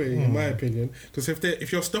against anyway, in my opinion. Because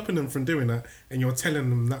if you're stopping them from doing that and you're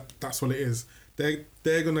telling them that that's what it is,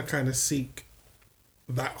 they're gonna kind of seek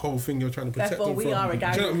that whole thing you're trying to protect Therefore, them we from. are a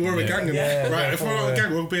gang. Do you know, we're a gang, Yeah. right? If we're not a Yeah.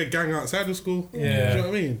 gang, we'll be a gang outside of school. Yeah. Do you know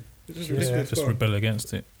what I mean? It's just ridiculous. Just Go on. rebel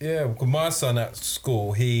against it. Yeah, because my son at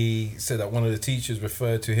school, he said that one of the teachers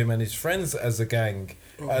referred to him and his friends as a gang,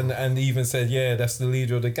 and even said, yeah, that's the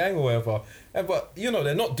leader of the gang or whatever. But, you know,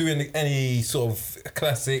 they're not doing any sort of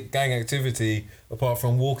classic gang activity apart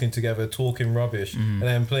from walking together, talking rubbish, and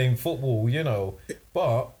then playing football, you know.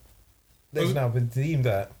 But they've now been deemed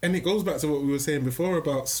that. And it goes back to what we were saying before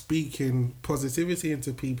about speaking positivity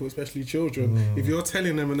into people, especially children. If you're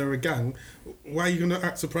telling them and they're a gang, why are you going to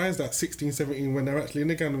act surprised at 16, 17 when they're actually in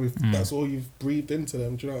a gang with that's all you've breathed into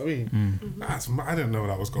them? Do you know what I mean? I didn't know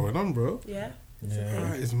that was going on, bro. Yeah. Yeah,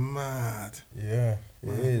 That is mad. yeah, it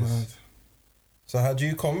is. Mad. So how do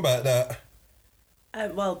you combat that?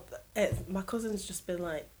 My cousin's just been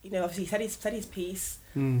like, you know, obviously he said his piece.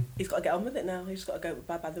 He's got to get on with it now. He's just got to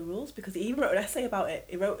go by the rules, because he even wrote an essay about it.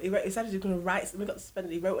 He said he was going to write. We got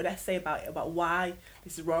suspended. He wrote an essay about it, about why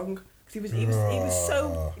this is wrong. Because he was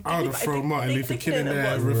so. I would have thrown Martin Luther King in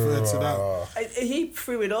there and and referred to that. he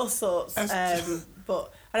threw in all sorts. And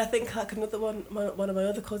I think like another one of my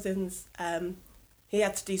other cousins, he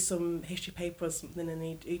had to do some history paper or something, and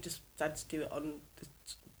he just had to do it on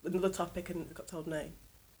another topic and got told no.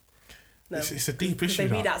 No, It's a deep because issue.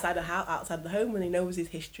 they read that. outside the home, and he knows his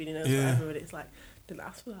history and he knows Yeah. whatever, and it's like, didn't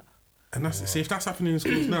ask for that. And see, if that's happening in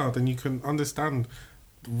schools now, then you can understand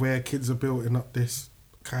where kids are building up this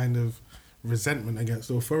kind of resentment against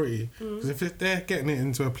authority. Because if they're getting it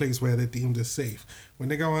into a place where they're deemed as safe, when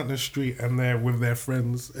they go out in the street and they're with their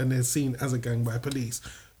friends and they're seen as a gang by police,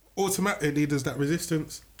 automatically there's that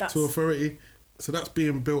resistance to authority. So that's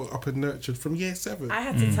being built up and nurtured from year 7. I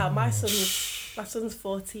had to tell my son's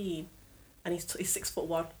 14, and he's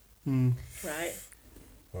 6'1", right?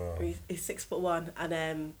 Wow. He's 6'1",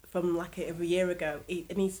 and from like a year ago,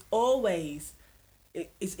 he's always.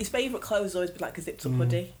 His favourite clothes has always been like a zipped up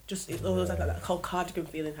hoodie. It's always like that whole cardigan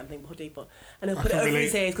feeling kind of thing, hoodie. And he'll put it over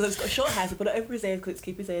his ears because he's got short hair. So put it over his ears because it's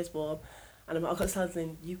keep his ears warm. And I've got to tell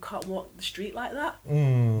him, you can't walk the street like that.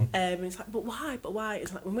 And it's like, but why? But why?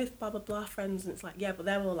 It's like, we're with blah, blah, blah friends. And it's like, yeah, but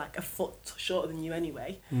they're all like a foot shorter than you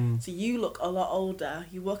anyway. So you look a lot older.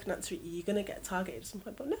 You're walking down the street, you're going to get targeted at some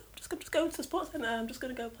point. But no, I'm just going to the sports centre. I'm just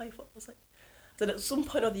going to go play football. It's like, so at some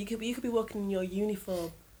point or other, you could be working in your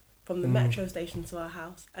uniform from the metro station to our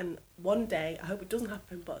house. And one day, I hope it doesn't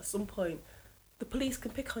happen, but at some point, the police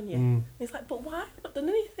can pick on you. And it's like, but why? I've not done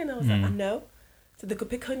anything. I was like, I know. So they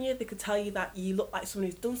could pick on you, they could tell you that you look like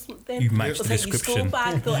someone who's done something. You match the they'll take your description. school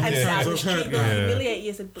bag, they'll empty out the street, they'll Yeah. humiliate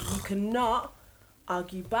you. So, but you cannot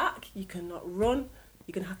argue back, you cannot run,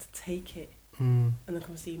 you're going to have to take it. And then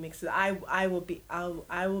come see me. So I will be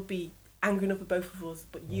angry enough with both of us,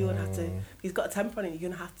 but you're going to have to, if he's got a temper on it, you're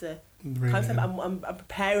going to have to, I'm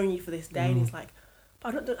preparing you for this day. And he's like,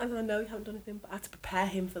 but I know you haven't done anything, but I had to prepare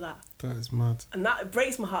him for that. That is mad. And that, it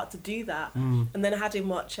breaks my heart to do that. And then I had him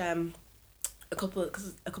watch a couple of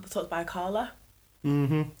talks by Carla,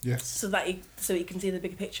 Yes. so he can see the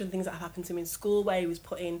bigger picture and things that have happened to him in school, where he was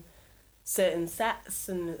put in certain sets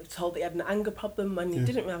and told that he had an anger problem when he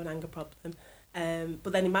didn't really have an anger problem,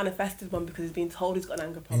 but then he manifested one because he's been told he's got an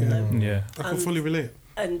anger problem. Yeah. I can fully relate.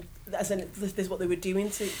 And this is what they were doing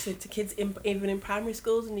to kids even in primary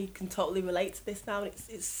schools, and he can totally relate to this now, and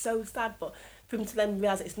it's so sad. But for him to then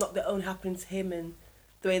realise that it's not the only happening to him, and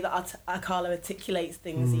the way that Carla articulates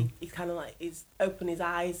things, he kind of like, he's opened his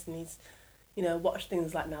eyes and he's, you know, watched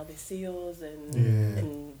things like Now They See Us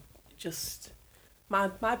and just,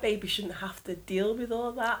 my baby shouldn't have to deal with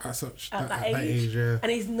all that at that age. Yeah.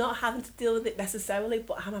 And he's not having to deal with it necessarily,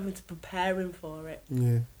 but I'm having to prepare him for it.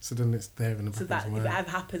 Yeah. So then it's there in the back So of that his if it mind. ever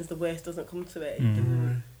happens, the worst doesn't come to it. It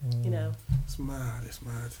doesn't, you know. It's mad. It's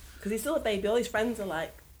mad. Because he's still a baby. All his friends are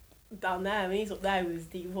like down there. I mean, he's up there with his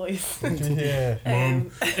deep voice. Yeah.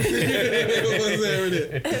 Was there,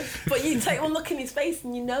 innit? But you take one look in his face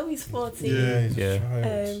and you know he's 14. Yeah. He's a Yeah.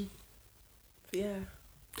 child. But yeah.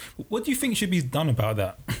 What do you think should be done about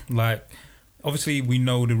that? Like, obviously, we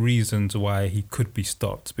know the reasons why he could be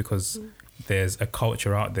stopped because there's a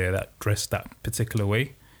culture out there that dress that particular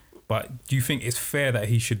way. But do you think it's fair that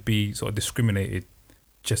he should be sort of discriminated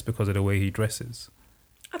just because of the way he dresses?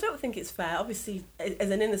 I don't think it's fair. Obviously, as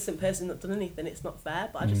an innocent person not done anything, it's not fair.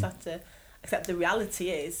 But I just have to accept the reality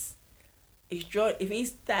is, if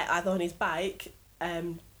he's there either on his bike,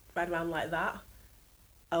 ride around like that,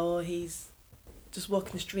 or he's just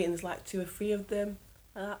walking the street and there's like 2 or 3 of them,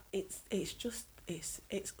 it's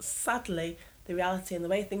sadly the reality and the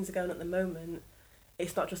way things are going at the moment.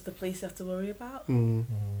 It's not just the police you have to worry about,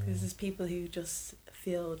 because there's people who just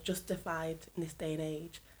feel justified in this day and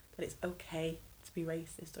age that it's okay to be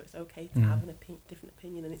racist, or it's okay to have an different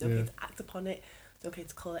opinion, and it's okay to act upon it. It's okay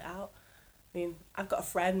to call it out. I mean, I've got a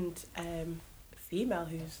friend, a female,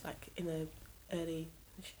 who's like in her early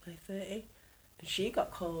 30, and she got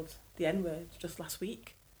called the N-word just last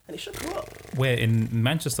week, and it shook her up. Where, in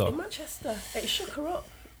Manchester? In Manchester, it shook her up.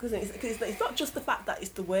 Because it's not just the fact that it's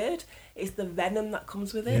the word, it's the venom that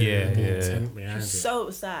comes with it. Yeah. She's so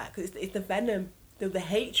upset because it's the venom, the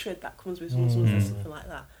hatred that comes with someone says something like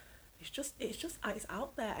that. It's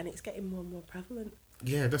out there and it's getting more and more prevalent.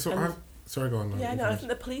 Yeah, that's what I'm... Sorry, go on. Yeah, no, I think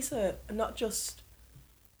the police are not just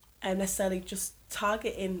necessarily just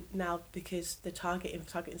targeting now because they're targeting for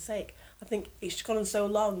targeting's sake. I think it's gone on so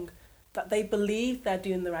long that they believe they're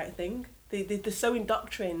doing the right thing. They're so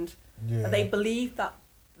indoctrined that they believe that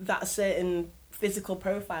a certain physical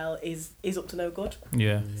profile is up to no good.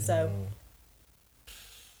 Yeah. So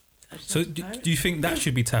Do you think that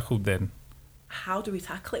should be tackled then? How do we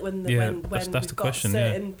tackle it when that's we've the got question,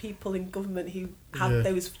 certain people in government who have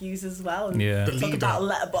those views as well and The talk leader. about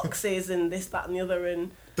letterboxes and this, that and the other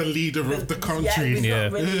and The leader of the country. we've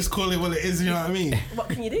not really- Just call it what it is, you know what I mean? what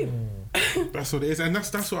can you do? That's what it is. And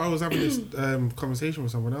that's what I was having this conversation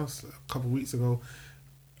with someone else a couple of weeks ago,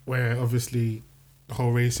 where obviously the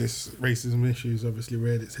whole racism issues obviously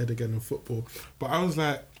reared its head again in football. But I was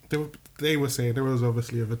like, they were saying there was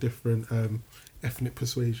obviously of a different ethnic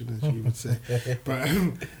persuasion, as you would say. But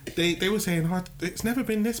they were saying, oh, it's never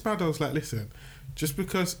been this bad. I was like, listen, just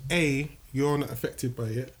because A, you're not affected by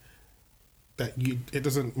it, it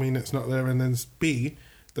doesn't mean it's not there. And then B,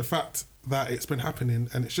 the fact that it's been happening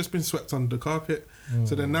and it's just been swept under the carpet.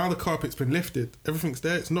 So then now the carpet's been lifted, everything's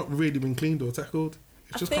there. It's not really been cleaned or tackled.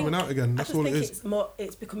 It's just coming out again. That's all it is.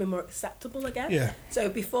 It's becoming more acceptable again. Yeah. So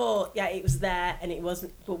before, it was there and it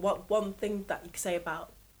wasn't. But one thing that you could say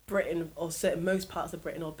about Britain or most parts of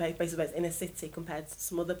Britain or basically it's inner city compared to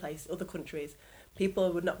some other other countries,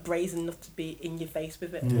 people were not brazen enough to be in your face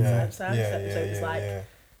with it. So it's like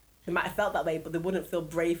they might have felt that way, but they wouldn't feel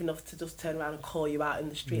brave enough to just turn around and call you out in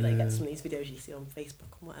the street like get some of these videos you see on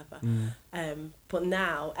Facebook and whatever. But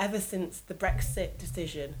now, ever since the Brexit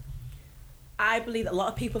decision, I believe that a lot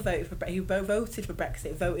of people who voted for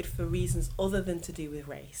Brexit voted for reasons other than to do with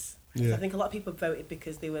race. Yeah. So I think a lot of people voted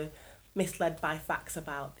because they were misled by facts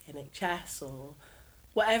about the NHS or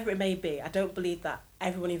whatever it may be. I don't believe that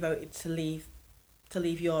everyone who voted to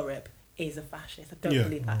leave Europe is a fascist. I don't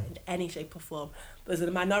believe that in any shape or form. But there's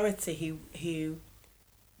a minority who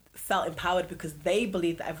felt empowered because they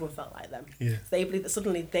believed that everyone felt like them. Yeah. So they believed that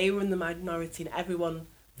suddenly they were in the minority and everyone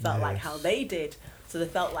felt like how they did. So they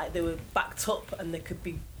felt like they were backed up and they could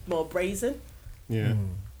be more brazen. Yeah.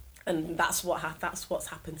 And that's what's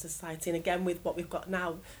happened to society. And again, with what we've got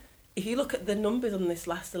now, if you look at the numbers on this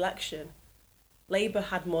last election, Labour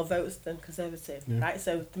had more votes than Conservative, right?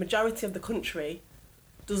 So the majority of the country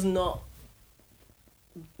does not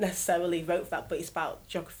necessarily vote for that, but it's about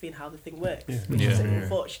geography and how the thing works, which is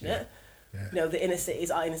unfortunate. Yeah. You know, the inner cities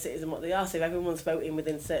are inner cities and what they are. So if everyone's voting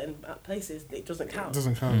within certain places, it doesn't count. It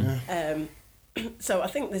doesn't count, So I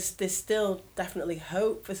think there's still definitely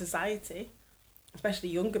hope for society, especially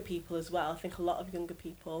younger people as well. I think a lot of younger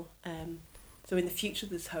people. So in the future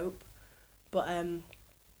there's hope, but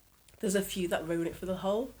there's a few that ruin it for the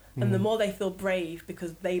whole. And the more they feel brave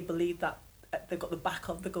because they believe that they've got the back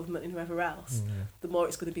of the government and whoever else, the more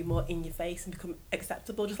it's going to be more in your face and become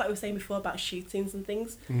acceptable. Just like we were saying before about shootings and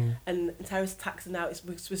things, and terrorist attacks. And now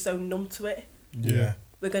we're so numb to it. Yeah.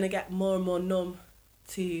 We're going to get more and more numb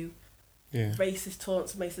to racist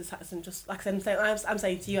taunts and racist attacks. And just like I'm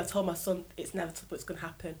saying to you, I told my son it's inevitable. It's going to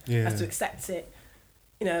happen. I have to accept it.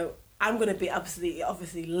 You know, I'm going to be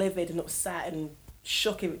obviously livid and upset and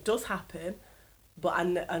shook if it does happen. But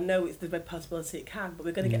I know it's the possibility it can, but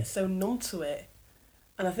we're going to get so numb to it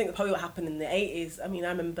And I think probably what happened in the 80s, I mean, I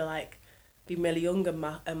remember like being really young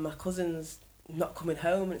and my cousins not coming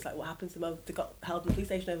home, and it's like, what happens to them? They got held in the police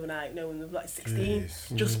station overnight, you know, when they were like 16,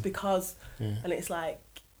 just because. And it's like,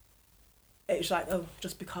 oh,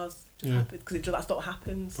 just because, happened, because that's not what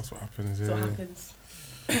happens. That's what happens. That's what happens.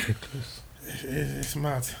 It's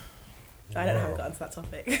mad. I don't know how we got onto that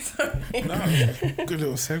topic. Sorry. No, good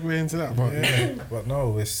little segue into that, but but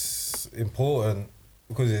no, it's important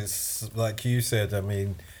because it's like you said. I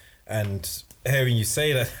mean, and hearing you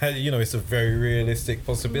say that, you know, it's a very realistic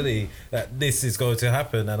possibility that this is going to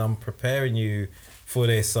happen, and I'm preparing you for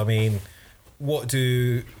this. I mean, what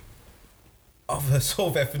do other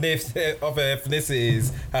sort of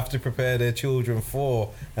ethnicities have to prepare their children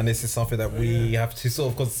for? And this is something that we have to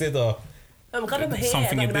sort of consider. I'm glad I'm here.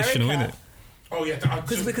 Something like additional, America. innit? oh yeah,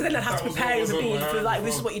 Because then I'd have to prepare you for like,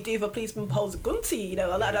 this is what you do if a policeman pulls a gun to you, you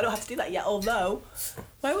know. I don't have to do that yet, although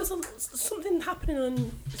where was something happening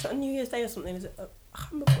on New Year's Day or something? Is it, I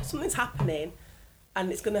can't remember, something's happening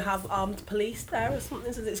and it's going to have armed police there or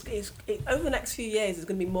something. So it's over the next few years there's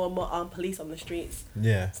going to be more and more armed police on the streets.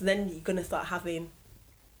 Yeah. So then you're going to start having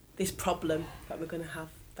this problem that we're going to have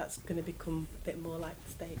that's going to become a bit more like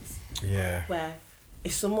the States. Yeah. Where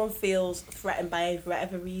if someone feels threatened by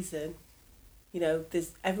whatever reason, you know,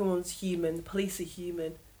 everyone's human, the police are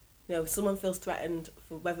human. You know, if someone feels threatened,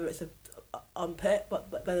 for whether it's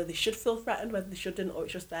but whether they should feel threatened, whether they shouldn't, or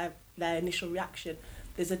it's just their initial reaction,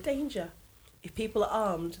 there's a danger. If people are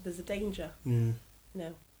armed, there's a danger. You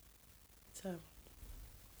know, so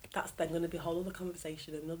that's then going to be a whole other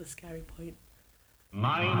conversation, another scary point.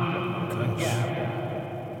 Mind the gap.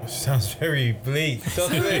 Sounds very bleak,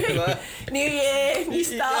 doesn't it? New year, new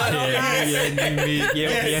start.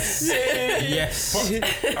 Yes. But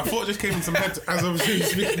I thought it just came into my head as I was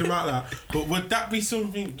speaking about that. But would that be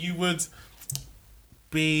something you would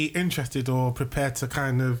be interested or prepared to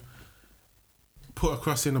kind of put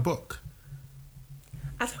across in a book?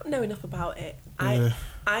 I don't know enough about it. Yeah.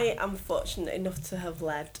 I am fortunate enough to have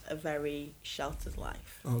led a very sheltered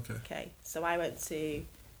life. Okay. So I went to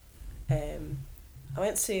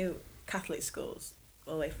Catholic schools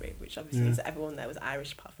all the way through, which obviously means that everyone there was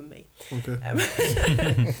Irish apart from me. Okay.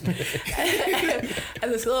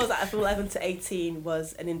 And the school I was at from 11 to 18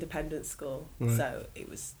 was an independent school, so it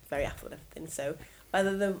was very affluent and everything. So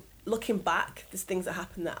looking back, there's things that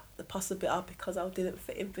happened that possibly are because I didn't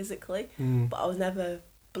fit in physically, but I was never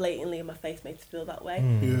blatantly in my face made to feel that way.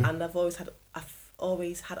 And I've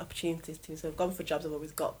always had opportunities to. So I've gone for jobs, I've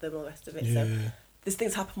always got them, all the rest of it. So there's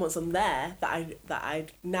things happen once I'm there that I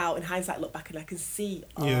now in hindsight look back and I can see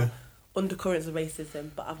undercurrents of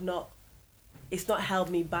racism, but it's not held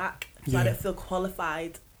me back, so I don't feel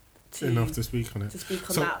qualified enough to speak on it.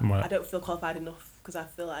 That. I don't feel qualified enough because I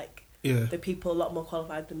feel like there are people a lot more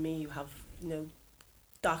qualified than me who have, you know,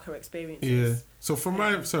 darker experiences. Yeah. So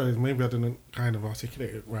sorry, maybe I didn't kind of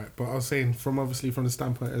articulate it right, but I was saying from the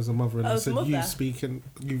standpoint as a mother, and I said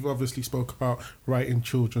you've obviously spoke about writing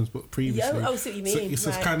children's book previously. Yeah, I see what you mean. So it's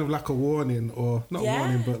just kind of like a warning, or not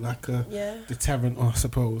warning, but like a deterrent, I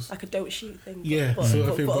suppose. Like a don't shoot thing. Yeah. But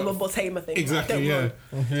a more tamer thing. Exactly. Don't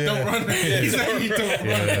run. Don't run. Exactly. Don't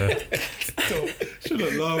run.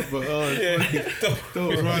 Shouldn't laugh, but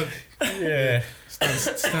don't run. Yeah.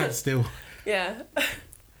 Stand still. Yeah.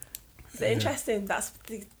 It's interesting.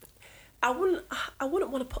 I wouldn't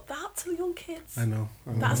want to put that out to the young kids. I know.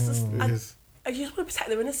 That's just you just want to protect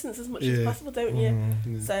their innocence as much as possible, don't you?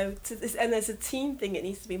 So and there's a teen thing. It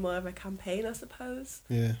needs to be more of a campaign, I suppose.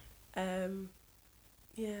 Yeah. I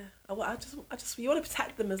just you want to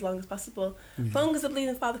protect them as long as possible. As long as they're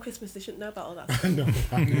bleeding Father Christmas, they shouldn't know about all that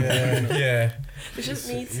stuff. Yeah. They shouldn't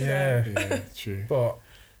need to know. Yeah, true. But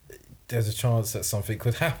there's a chance that something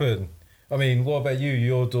could happen. I mean, what about you?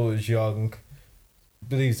 Your daughter's young,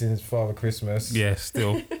 believes in Father Christmas. Yeah,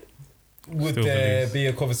 still. Would there be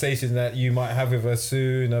a conversation that you might have with her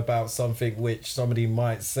soon about something which somebody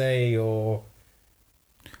might say, or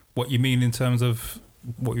what you mean in terms of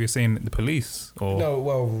what you were saying, the police, or no?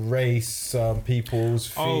 Well, race, people's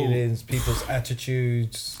feelings, people's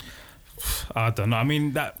attitudes. I don't know. I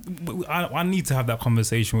mean, that I need to have that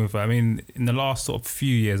conversation with her. I mean, in the last sort of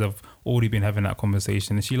few years, I've already been having that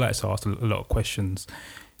conversation, and she likes to ask a lot of questions.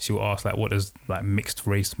 She will ask like, "What does like mixed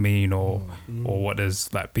race mean?" or "What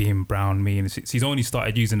does like being brown mean?" She's only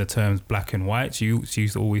started using the terms black and white. She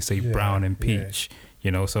used to always say brown and peach.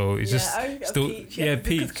 You know, so it's just still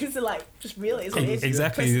peach. Because they're like just real.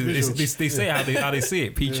 Exactly. They say how they see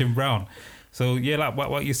it, peach and brown. So yeah, like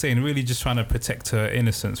what you're saying, really just trying to protect her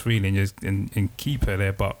innocence, really, and just and keep her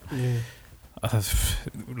there. But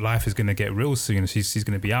life is going to get real soon. She's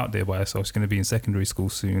going to be out there by herself. She's going to be in secondary school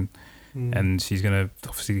soon. and she's gonna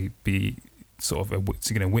obviously be sort of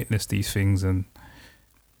she's gonna witness these things. And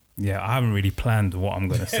yeah, I haven't really planned what I'm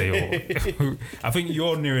gonna say. Or I think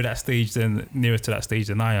you're nearer to that stage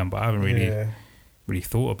than I am, but I haven't really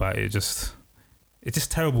thought about it. It's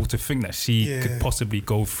just terrible to think that she could possibly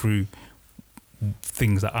go through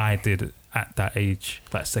things that I did at that age,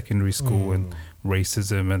 like secondary school and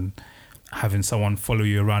racism and having someone follow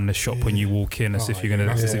you around the shop when you walk in as if you're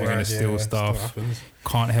gonna steal stuff.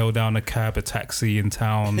 Can't hail down a cab, a taxi in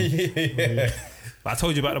town. I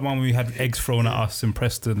told you about the one where we had eggs thrown at us in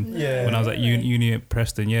Preston when I was at uni at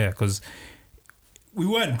Preston. Yeah, because we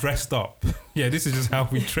weren't dressed up. Yeah, this is just how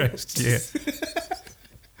we dressed. Yeah.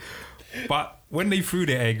 But when they threw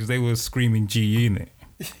the eggs, they were screaming G in it.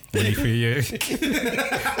 When they threw it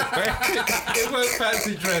weren't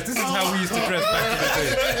fancy dress. This is how we used to dress back in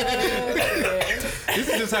the day. This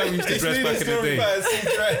is just how we used to dress back in the day.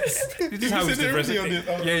 This is how we used to dress.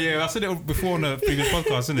 Yeah. I said it before on the previous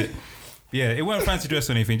podcast, isn't it? Yeah, it weren't fancy dress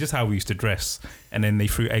or anything. Just how we used to dress. And then they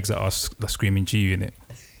threw eggs at us, screaming G in it.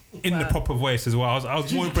 In the proper voice as well. I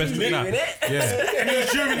was more impressed with that. Yeah. And it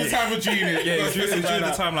was during the time of G in it. Yeah, it was during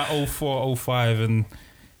the time like 04, 05, and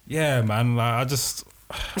yeah, man, like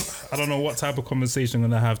I don't know what type of conversation I'm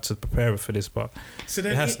gonna have to prepare for this, but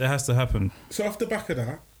it has to happen. So off the back of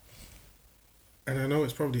that, and I know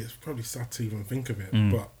it's probably sad to even think of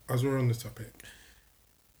it, but as we're on the topic,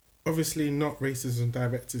 obviously not racism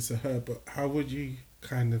directed to her, but how would you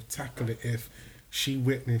kind of tackle it if she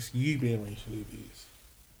witnessed you being racially abused?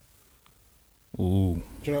 Ooh.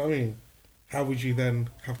 Do you know what I mean? How would you then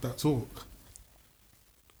have that talk?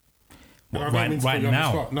 Right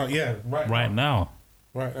now? No, yeah, right now.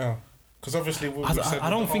 Right now. Because obviously, I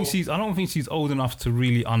don't think she's old enough to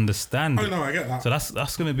really understand. Oh no, I get that. So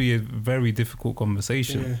that's going to be a very difficult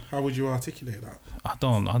conversation. Yeah. How would you articulate that? I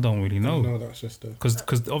don't really know. No, that's just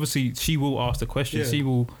because obviously she will ask the question. Yeah. She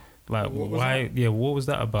will like why? That? Yeah, what was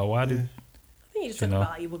that about? Why did? I think you just talk about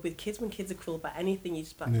like you would with kids when kids are cruel about anything. You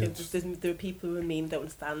just like there are people who are mean, don't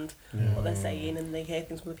understand what they're saying, and they hear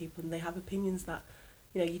things from the people, and they have opinions that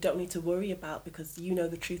you don't need to worry about because you know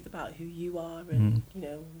the truth about who you are, and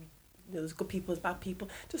there's good people, there's bad people.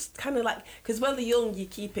 Just kind of like because when they're young, you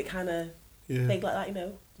keep it kind of vague like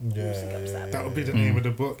that, That would be the name of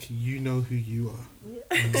the book. You know who you are.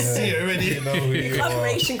 See it already. You know who you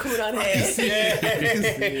Collaboration coming on here.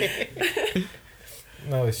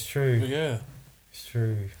 No, it's true. Yeah. It's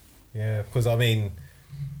true. Yeah, because I mean,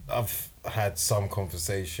 I've had some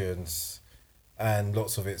conversations and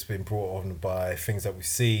lots of it's been brought on by things that we've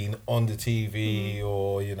seen on the TV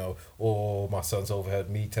or my son's overheard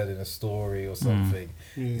me telling a story or something.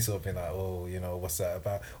 He's sort of been like, what's that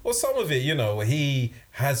about? Or some of it, he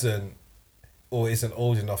hasn't or isn't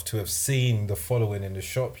old enough to have seen the following in the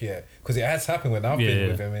shop yet. Because it has happened when I've been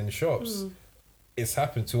with him in the shops. It's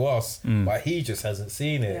happened to us, but he just hasn't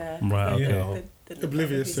seen it. Yeah. Right,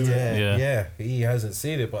 oblivious to it. Yeah, he hasn't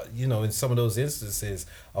seen it. But, in some of those instances,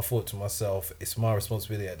 I thought to myself, it's my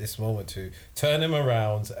responsibility at this moment to turn him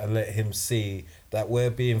around and let him see that we're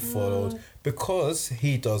being followed because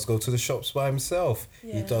he does go to the shops by himself.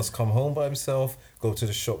 Yeah. He does come home by himself, go to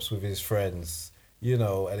the shops with his friends, and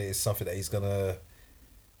it is something that he's going to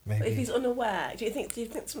maybe... But if he's unaware, do you think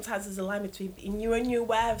sometimes there's a line between when you're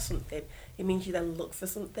aware of something, it means you then look for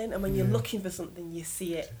something, and when you're looking for something, you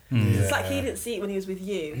see it. It's like he didn't see it when he was with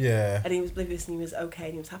you, and he was oblivious and he was okay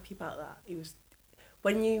and he was happy about that. He was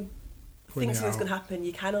when you think something's going to happen,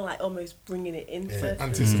 you're kind of like almost bringing it in so it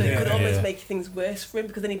could almost make things worse for him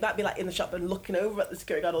because then he might be like in the shop and looking over at the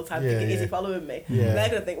security guard all the time thinking, is he following me? And they're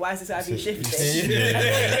going to think, why is this guy being shifted?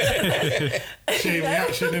 Chain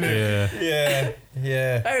reaction, innit?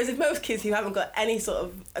 Yeah. Whereas if most kids who haven't got any sort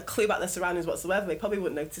of a clue about their surroundings whatsoever, they probably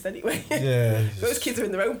wouldn't notice anyway. Yeah. Most kids are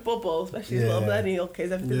in their own bubble, especially little millennial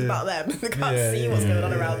kids. Everything's about them. They can't see what's going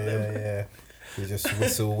on around them. Yeah. You just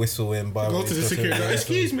whistle in by. Go to the security guard.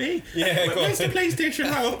 Excuse me. Yeah. Where's the PlayStation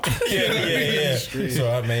out? Yeah. It's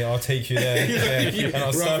alright, mate. I'll take you there. And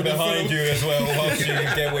I'll stand behind you as well whilst you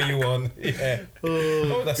get what you want. Yeah.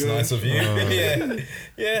 Oh, that's nice of you.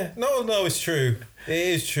 Yeah. No, it's true. It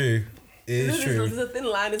is true. There's a thin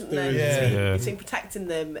line, isn't there? Between protecting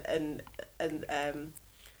them and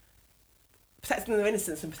protecting their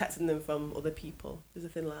innocence and protecting them from other people. There's a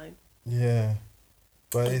thin line. Yeah.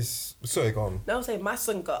 But it's... Sorry, go on. No, I was saying, my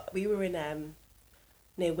son we were in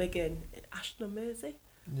near Wigan, in Ashton-on-Mersey.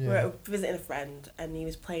 Yeah. We were visiting a friend and he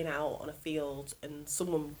was playing out on a field and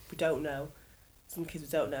someone we don't know, some kids we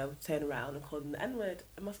don't know, turned around and called him the N-word.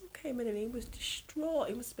 And my son came in and he was distraught.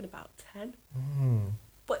 He must have been about 10.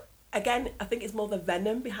 But again, I think it's more the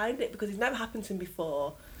venom behind it because it's never happened to him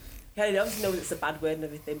before. He obviously knows it's a bad word and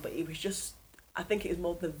everything, but it was just, I think it was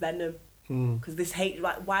more the venom. Because this hate,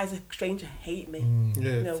 like, why does a stranger hate me?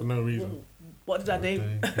 Yeah, You know, for no reason. What did I do?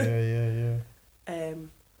 Yeah. And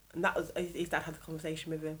that was, his dad had a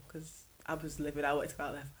conversation with him because I was living, I wanted to go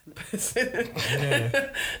out there and find the person.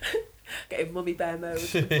 Getting mummy bear mode.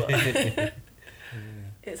 But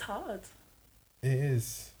it's hard. It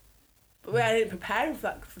is. But I didn't prepare him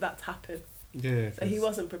for that to happen. Yeah. So he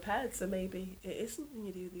wasn't prepared, so maybe it is something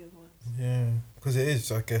you do the other ones. Yeah, because it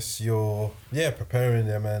is, I guess you're, preparing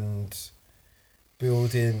them and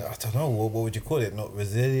building, I don't know, what would you call it? Not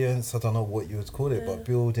resilience, I don't know what you would call it, but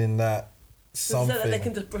building that something. So that they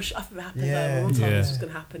can just brush it off if it happens. Yeah. My mum told me this was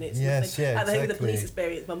going to happen. It's nothing. yeah, At the end of the exactly. police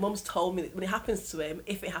experience, my mum's told me that when it happens to him,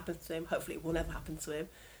 if it happens to him, hopefully it will never happen to him,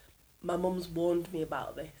 my mum's warned me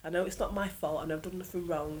about this. I know it's not my fault, I know I've done nothing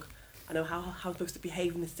wrong, I know how I'm supposed to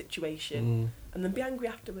behave in this situation, and then be angry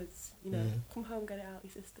afterwards, you know, come home, get it out of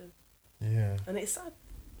your system. Yeah. And it's sad,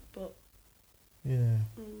 but... Yeah.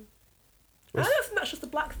 I don't think that's just a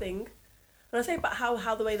black thing. When I say about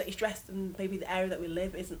how the way that he's dressed and maybe the area that we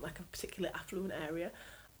live isn't like a particular affluent area,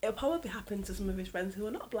 it'll probably happen to some of his friends who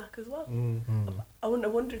are not black as well. I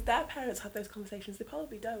wonder if their parents have those conversations. They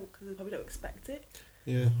probably don't, because they probably don't expect it.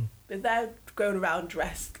 Yeah. But they're going around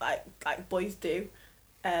dressed like boys do,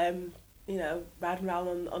 you know, riding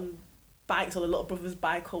around on bikes, or the little brother's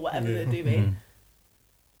bike, or whatever they're doing.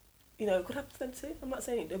 You know, it could happen to them too. I'm not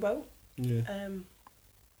saying it won't. Yeah.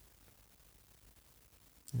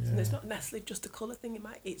 So it's not necessarily just a colour thing. It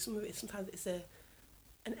might. Sometimes it's an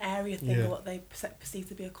area thing, or what they perceive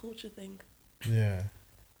to be a culture thing. Yeah.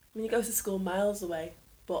 I mean, you go to school miles away,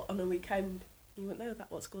 but on a weekend you wouldn't know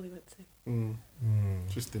what school he went to.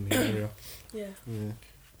 Just in the area. Yeah.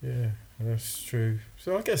 Yeah, that's true.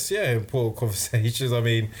 So I guess, important conversations. I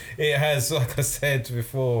mean, it has, like I said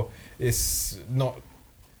before, it's not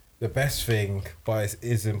the best thing, but it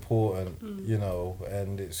is important, you know,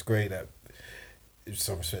 and it's great that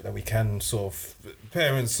something that we can sort of,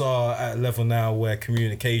 parents are at a level now where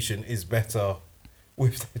communication is better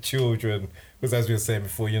with their children, because as we were saying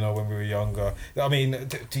before, you know, when we were younger, I mean,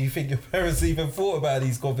 do you think your parents even thought about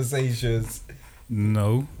these conversations?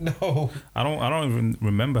 No, I don't even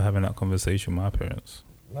remember having that conversation with my parents.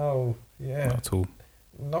 Not at all.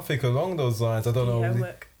 Nothing along those lines. I don't know.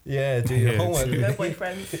 Homework. Do your homework. No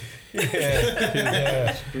boyfriends.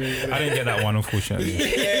 Yeah. I didn't get that one, unfortunately.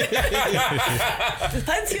 There's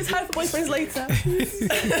plenty of time for boyfriends later.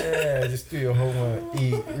 Just do your homework,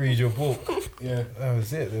 eat, read your book. Yeah. That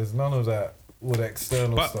was it. There's none of that, all the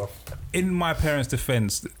external stuff. In my parents'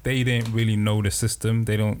 defense, they didn't really know the system.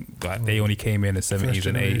 They don't they only came in the 70s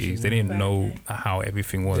and 80s. They didn't know how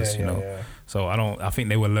everything was, you know. Yeah. So I think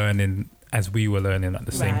they were learning as we were learning at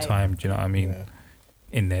the same time. Do you know what I mean? Yeah.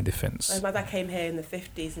 In their defense. Like my dad came here in the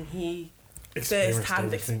 50s and he Experienced first-hand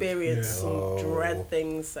everything. experienced some dread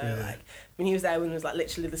things. So Yeah. like when he was there, when it was like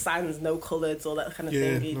literally the signs, no coloureds, all that kind of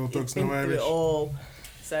Yeah, thing. no He'd dogs, been no through Irish. it all.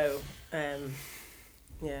 So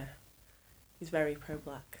he's very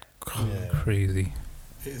pro-black. Crazy.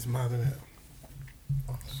 It is mad, isn't it?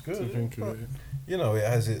 It's To good. think of it. You know, it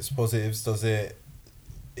has its positives. Does it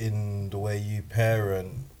in the way you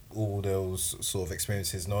parent all those sort of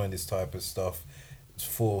experiences, knowing this type of stuff,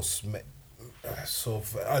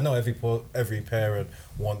 I know every parent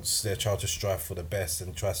wants their child to strive for the best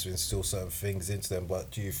and tries to instill certain things into them, but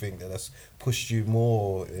do you think that that's pushed you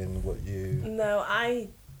more in what you... No, I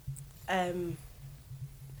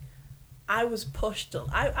was pushed.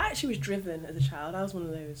 I actually was driven as a child. I was one of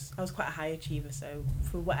those. I was quite a high achiever, so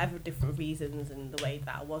for whatever different reasons and the way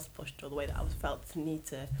that I was pushed or the way that I was felt to need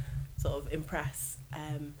to sort of impress,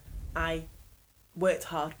 I worked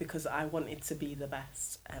hard because I wanted to be the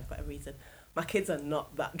best for whatever reason. My kids are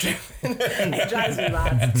not that driven. It drives me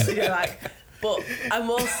mad. So you're like, but I'm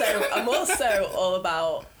also all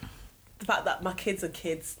about the fact that my kids are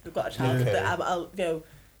kids. They've got a child. Okay. That I'll, you know,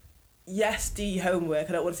 yes, do your homework.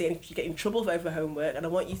 I don't want to see you get in trouble over homework, and I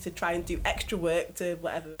want you to try and do extra work to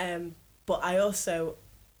whatever. But I also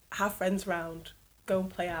have friends around, go and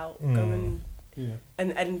play out, go and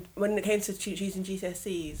and when it came to choosing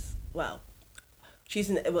GCSEs,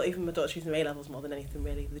 even my daughter choosing A levels more than anything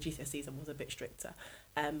really. The GCSEs I was a bit stricter,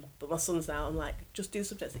 but my son's now I'm like, just do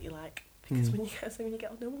subjects that you like, because when you get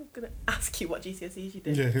older, no one's gonna ask you what GCSEs you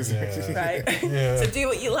did. Yeah, exactly. Right. Yeah. So do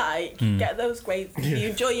what you like, get those grades. If you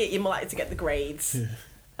enjoy it, you're more likely to get the grades. Yeah.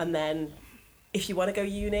 And then, if you want to go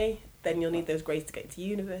uni, then you'll need those grades to get into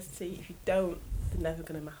university. If you don't, they're never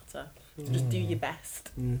gonna matter. So just do your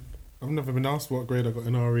best. I've never been asked what grade I got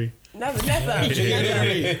in RE. Never. What would you get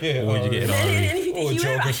in And if you Or were actually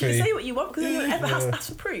geography. say what you want because anyone ever has to ask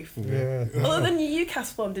for proof. Yeah. Other than your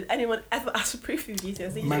UCAS form, did anyone ever ask for proof of your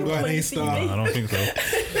GCSE? Man got an A star. I don't think so.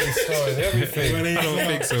 Everything. I don't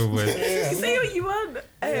think so, but You say what you want.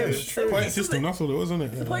 So Point it's system, that's all it was, isn't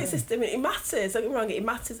it? the point system, it matters. Don't get me wrong, it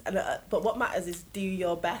matters. But what matters is do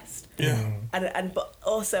your best. Yeah. But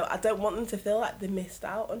also, I don't want them to feel like they missed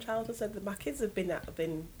out on childhood. So my kids have I've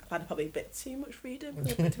had probably a bit too much freedom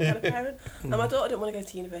to kind of parent. And my daughter didn't want to go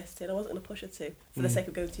to university, and I wasn't going to push her to for the sake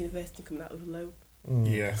of going to university and coming out with a loan.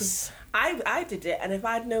 Yes. I did it, and if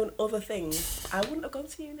I'd known other things, I wouldn't have gone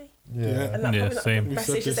to uni. Yeah. And that's Yeah, probably not same. the We best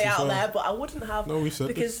said thing to this say as out well. there, but I wouldn't have No, we said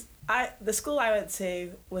because the school I went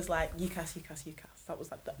to was like UCAS. That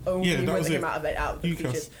was like the only Yeah, that one was that came it. out of the UCAS.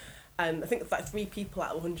 features. And I think like 3 people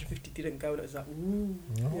out of 150 didn't go, and it was like, ooh,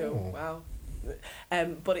 you know, wow.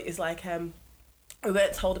 But it is like we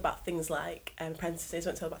weren't told about things like apprentices. We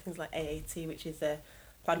weren't told about things like AAT, which is a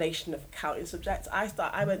foundation of accounting subject.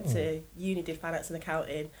 I went to uni, did finance and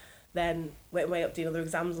accounting, then went way up doing other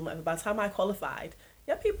exams and whatever. By the time I qualified,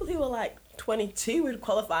 you had people who were like 22 who'd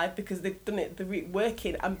qualified because they'd done it, they're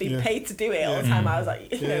working and been paid to do it all the time. I was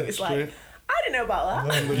like, you know, it's like, I didn't know about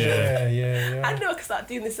that. Yeah. I know I could start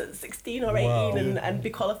doing this at 16 or 18 and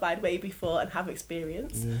be qualified way before and have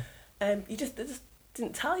experience. They just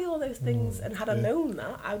didn't tell you all those things, and had I known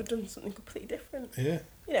that, I would have done something completely different. Yeah.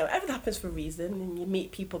 You know, everything happens for a reason, and you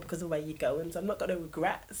meet people because of where you go, and so I've not got no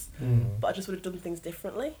regrets, but I just would have done things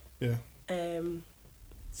differently. Yeah. There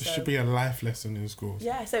should be a life lesson in schools.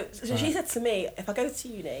 Yeah, so she said to me, if I go to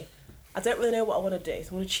uni, I don't really know what I want to do,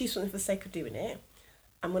 so I'm going to choose something for the sake of doing it.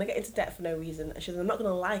 I'm going to get into debt for no reason, and she said, I'm not going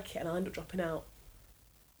to like it, and I'll end up dropping out.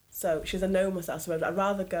 So she says, I know myself, so I'd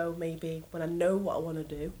rather go maybe when I know what I want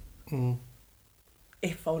to do,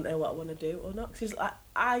 if I know what I want to do or not. She's like,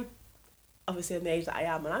 I obviously in the age that I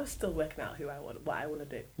am, and I'm still working out what I want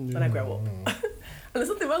to do when I grow up. And there's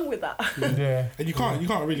nothing wrong with that. Yeah. And you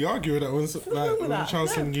can't really argue with that when wrong with when that, a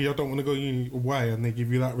child's no. saying you don't want to go uni, why, and they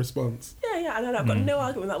give you that response. Yeah, I know. I've got no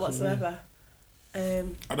argument with that whatsoever.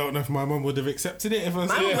 I don't know if my mum would have accepted it if I My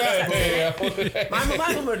said mum would have accepted it. My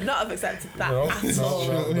mum would not have accepted that No, at no,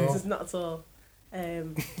 all. no. Just not at all.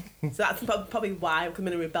 So that's probably why I'm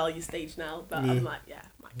in a rebellious stage now. But I'm like,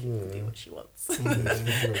 my kid can do what she wants.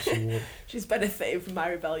 She's benefiting from my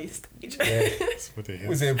rebellious stage. That's what it is.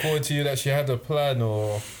 Was it important to you that she had a plan,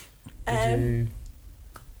 or did you?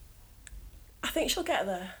 I think she'll get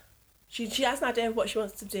there. She has an idea of what she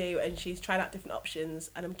wants to do, and she's trying out different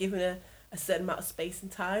options, and I'm giving her a certain amount of space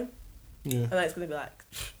and time. Yeah. And then it's going to be like,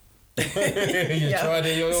 You tried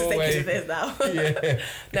it your let's just take it as way. it is now.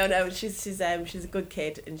 Yeah. No, she's a good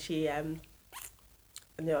kid, and she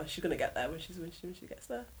she's gonna get there when she gets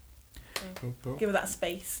there. Cool. Give her that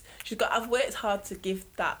space. I've worked hard to give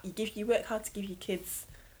that. You work hard to give your kids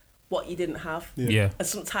what you didn't have. yeah. And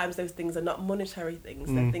sometimes those things are not monetary things.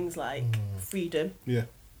 They're things like freedom. Yeah.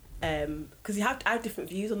 Because I have different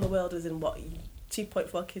views on the world, as in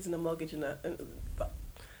 2.4 kids and a mortgage and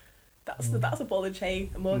that's a ball and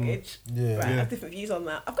chain, a mortgage. Yeah. Right, I Yeah. have different views on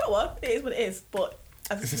that. I've got one. It is what it is. But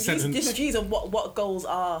I've It's a different sentence. views on what goals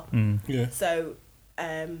are. Yeah. So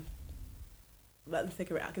let them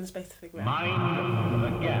figure it out. Give them space to figure it out. Mind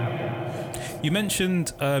the gap. You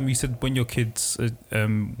mentioned you said when your kids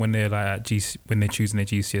when they're like at when they're choosing their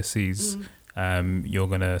GCSEs, you're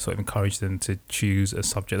gonna sort of encourage them to choose a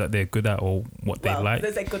subject that they're good at or what they like.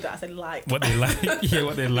 They say good at. I said like. What they like, yeah,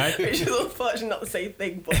 what they like. Which is unfortunately not the same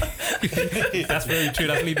thing, but That's very true.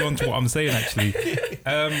 That's leading on to what I'm saying actually.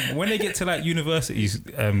 When they get to like university's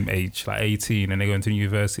age, like 18, and they go into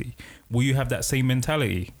university, will you have that same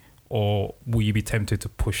mentality? Or will you be tempted to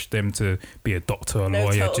push them to be a doctor or No,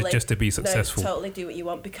 lawyer totally. just to be successful? No, totally do what you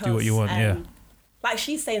want because Do what you want, yeah. Like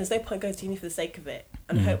she's saying, there's no point going to uni for the sake of it,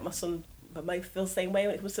 and I hope my son might feel the same way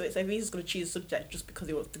when it comes to it. So if he's going to choose a subject just because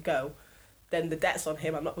he wants to go, then the debt's on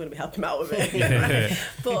him. I'm not going to be helping him out with it. Yeah.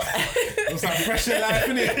 But It's that pressure life,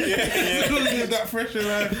 isn't it? Yeah. That pressure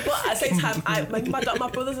life. but at the same time, my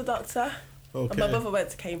brother's a doctor. Okay. And my brother went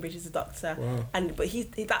to Cambridge as a doctor, Wow. but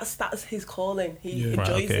that's his calling. He Yeah. Right,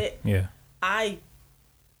 enjoys okay. it. Yeah. I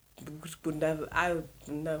would never. I would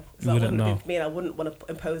no. You That wouldn't wouldn't know. be for me, and I wouldn't want to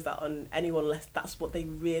impose that on anyone unless that's what they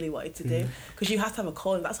really wanted to do. Because you have to have a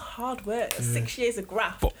calling. That's hard work. 6 years of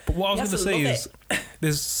graft. But what I was You going to have say to is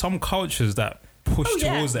there's some cultures that push Oh,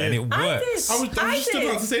 yeah. towards it and it I works. did. I was just did.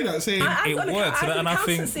 about to say that. Saying I've It got works, I and I think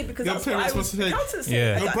accountancy because your that's what I parents was. must say, Accountancy.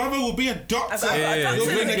 Yeah. your brother will be a doctor. I've got Yeah, yeah, You'll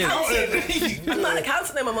be an accountancy. accountant. I'm not an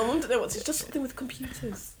accountant now. My mum didn't know what to. It's just something with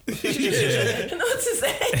computers. You know what to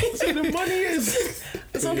say. So the money is.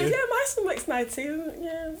 So someone goes, yeah, my son makes 90.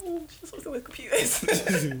 Yeah, she's something with computers.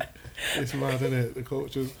 It's mad, isn't it? The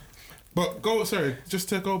cultures. But just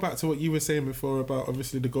to go back to what you were saying before about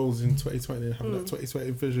obviously the goals in 2020 and having that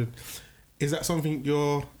 2020 vision. Is that something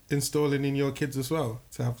you're installing in your kids as well?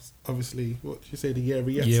 To have, obviously, what did you say, the year of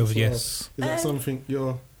yes? Yeah, as well? yes. Is that something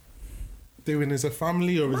you're doing as a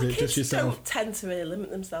family, or is it just yourself? My kids don't tend to really limit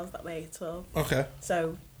themselves that way at all. Okay.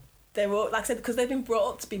 So they're all, like I said, because they've been brought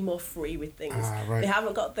up to be more free with things. Right. They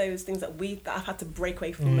haven't got those things that I've had to break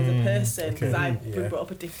away from as a person because I've been brought up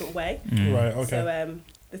a different way. Right. Okay. So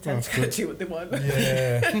they tend to do what they want.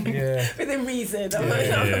 Yeah. Within reason.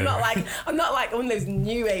 I'm not like one of those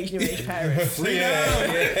new age parents.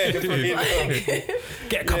 Get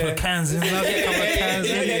a couple of cans in. Get a couple of cans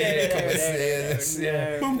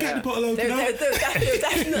in. Mum, get the bottle open. There are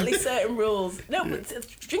definitely certain rules. No, but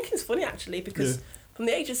drinking's funny actually because from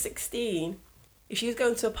the age of 16, if she was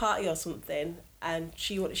going to a party or something and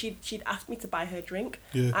she'd ask me to buy her drink,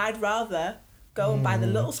 I'd rather go and buy the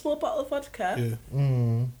little small bottle of vodka,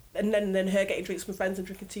 and then her getting drinks from friends and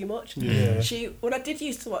drinking too much. When I did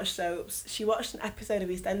used to watch soaps, she watched an episode of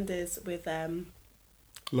EastEnders with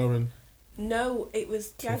Lauren. No, it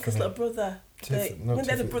was Bianca's little brother. Billy.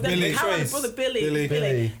 Billy.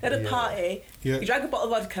 They had a party. Yeah. He drank a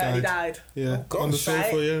bottle of vodka and he died. Yeah. Oh, on the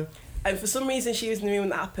sofa. Right? Yeah. And for some reason, she was in the room when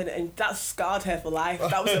that happened, and that scarred her for life.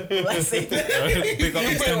 That was a blessing. Big up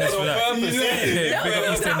EastEnders for that. Big up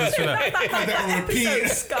EastEnders for that. That episode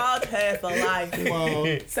scarred her for life.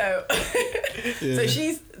 Wow. So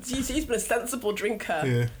she's been a sensible drinker.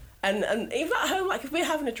 Yeah. And even at home, like if we're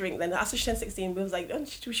having a drink, then after she turned 16, we was like, oh,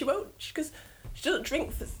 she won't, because she doesn't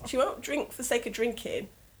drink she won't drink for the sake of drinking.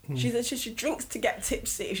 She drinks to get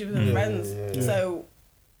tipsy if she's with her friends. So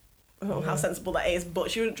I don't know how sensible that is, but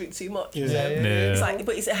she wouldn't drink too much. It's like,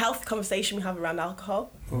 but it's a healthy conversation we have around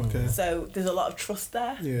alcohol. Okay. So there's a lot of trust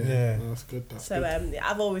there. Yeah. That's good. So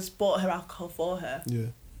I've always bought her alcohol for her. Yeah.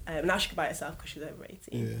 Now she can buy it herself because she's over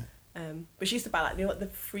 18. Yeah. But she used to buy like the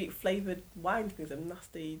fruit flavoured wine things, and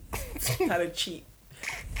nasty kind of cheap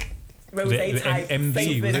rosé type MD,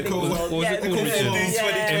 flavoured what was it called?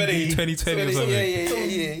 MD 2020 or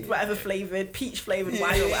something. Whatever flavoured, peach flavoured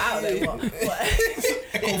wine or I don't know what.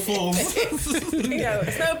 Echo form. It's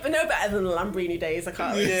no better than the Lambrini days. I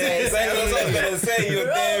can't really say. That's what I was going to say. You're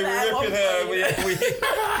there ripping her.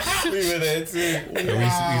 We were there too. Yeah, we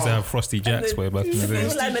used to have Frosty Jacks way back in the day. Taboo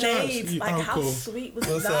and lemonade. Like how cool. sweet was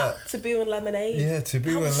What's that? that? Taboo and lemonade. Yeah,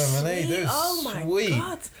 Taboo and lemonade. Sweet. That was Oh my sweet.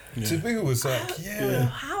 god. Taboo was like,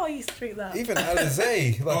 How I used to drink that. Even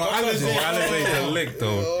Alizé. Alizé's a lick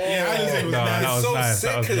though. Yeah, Alizé was nice. that was so nice.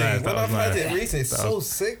 That was sickly. nice. When I've had it recently, it's so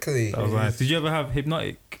sickly. That was nice. Did you ever have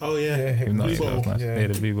Hypnotic? Oh yeah. Hypnotic, Blue that was bottle. nice. Yeah,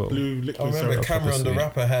 the blue bottle. Blue I liquid remember syrup. Cameron the sweet.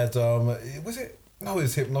 rapper had was it? No, it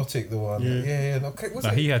was Hypnotic, the one. Yeah. No, was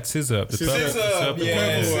No, it? he had Scissor. The Scissor, purple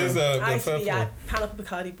yeah, one. Scissor, I the used to be purple. Pineapple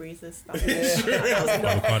Bacardi Breezes. That was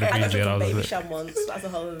Bacardi I Breezes, just yeah, that was Baby it. Sham once. That's a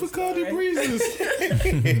whole other Bacardi story. Breezes.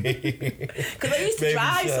 Because I used to Baby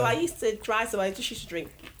drive, Sham. so I just used to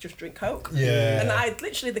drink Coke. Yeah. And I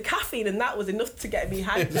literally the caffeine and that was enough to get me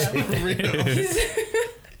hyped up.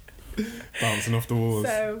 Bouncing off the walls.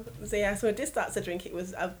 So when I did start to drink, it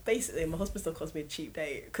was basically my husband still calls me a cheap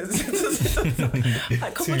date because like a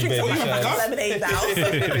couple of drinks, I'm like, Baby I've Sham. got lemonade now. Do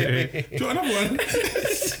you want another one?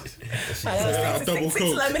 I know, Double six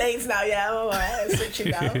Coke. lemonades now. Yeah, I'm alright. I'm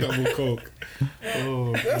switching now. Double Coke.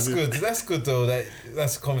 Oh, That's good. That's good though.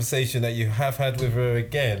 That's a conversation that you have had with her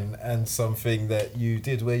again, and something that you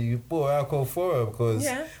did where you bought alcohol for her. Because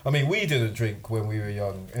I mean, we didn't drink when we were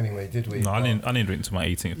young, anay, did we? No, I didn't drink until my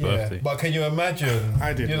 18th birthday. But can you imagine?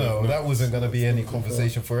 I did. You know, that wasn't going to be any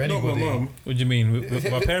conversation for Not anybody. my mum. What do you mean with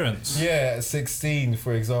my parents? Yeah, at 16,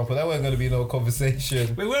 for example, that wasn't going to be no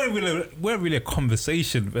conversation. We weren't really a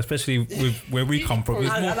conversation, especially with where we come from.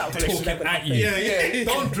 It's more That was talking at you. Yeah.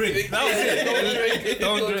 Don't drink. That was it.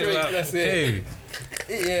 Don't drink. That's it.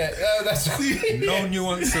 Yeah, that's No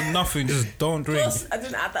nuance and nothing. Just don't drink. Plus, I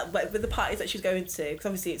didn't add that, but with the parties that she's going to, because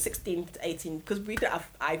obviously it's 16 to 18, because we didn't have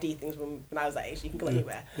ID things when I was that age. You can go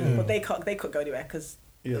anywhere, but they couldn't go anywhere because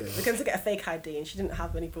they're going to get a fake ID, and she didn't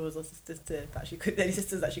have any brothers or sisters any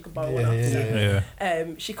sisters that she could borrow one off. So,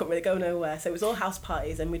 she couldn't really go nowhere. So it was all house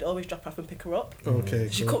parties, and we'd always drop her off and pick her up. Okay.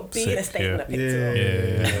 She couldn't be in a state when I picked her up.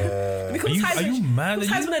 Are you mad?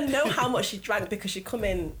 Sometimes when I know how much she drank, because she'd come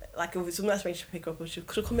in, like if someone else arranged to pick her up, or she'll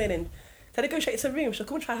come in and instead of going straight to her room, she'll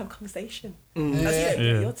come and try to have a conversation.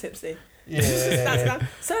 You're tipsy. Yeah.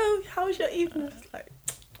 So, how was your evening? Like,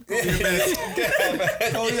 Go to bed.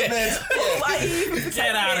 why are you even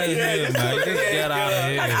Get out of here, man. Just get out of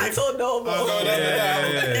here. I told normal.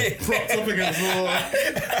 Propped up against the wall.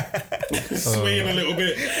 swaying a little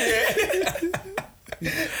bit.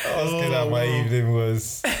 Asking how my evening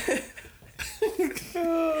was. That's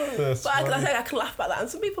But funny. I can laugh about that. And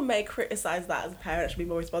some people may criticise that as a parent, I should be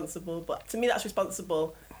more responsible. But to me, that's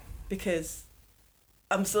responsible because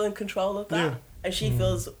I'm still in control of that. Yeah. And she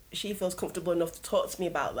feels comfortable enough to talk to me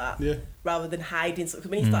about that Yeah. rather than hiding. Because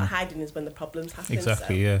when you start hiding is when the problems happen.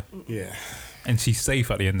 Exactly, so, yeah. Yeah. And she's safe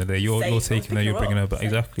at the end of the day. You're Safe, taking her, you're bringing her back. safe.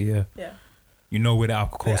 Exactly, yeah. Yeah. You know where the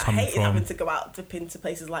alcohol's I coming hated having from. to go out dip into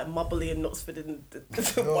places like Mobley and Knutsford and 1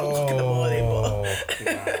 o'clock in the morning, but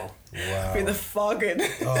Wow. Wow. through the fog and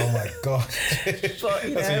Oh my god. but you That's what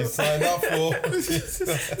know you signed up for.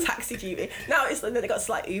 taxi duty. Now it's they got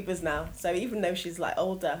like Ubers now, so even though she's like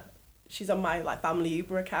older, she's on my like family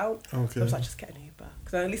Uber account. Okay. So I was like, just get an Uber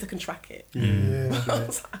because at least I can track it. Yeah. I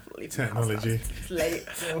was like, I'm not leaving the house now. Technology. It's late.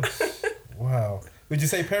 Wow. Would you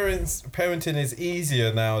say parenting is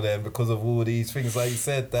easier now then because of all these things like you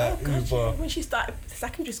said that Oh God, Uber? yeah. When she started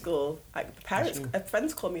secondary school, like the parents, her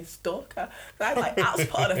friends call me a stalker. And I like out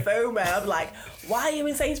part of the phone where I'm like, why are you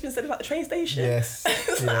in Sainsbury's instead of at the train station? Yes.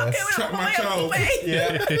 It's like, Yes. okay, Track well, my I'm on child. my way.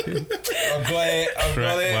 Yeah. I've got it. I've got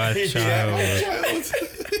Track my it. child.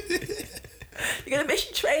 You're gonna miss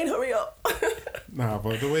your train. Hurry up. Nah,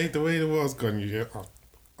 but the way the world's gone,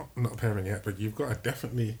 I'm not a parent yet, but you've got to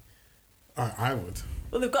definitely. I would.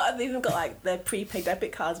 Well, they've even got like their prepaid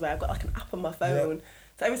debit cards where I've got like an app on my phone.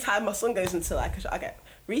 So every time my son goes into like, I get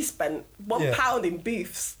respent £1 in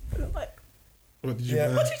booths. And I'm like, What did you?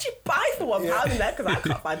 Yeah. what did you buy for £1 in there? Because I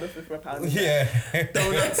can't find nothing for £1. in there. Yeah.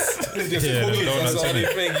 Donuts. Just Yeah, cookies, the that's donuts, the only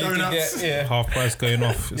innit? thing you can Donuts. get. Yeah. Half price going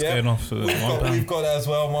off. It's Yeah. going off. We've got that as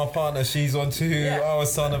well. My partner, she's on too. Yeah. I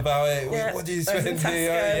was on about it. Yeah. What do you Or it's spend in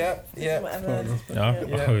here? Tesco, Yeah. Whatever. Yeah.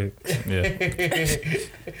 Yeah. Oh, yeah.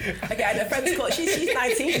 Again, her friend's called. She's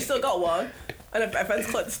 19. She's still got one. And her friend's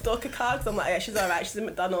called the stalker card. Because I'm like, yeah, she's alright. She's in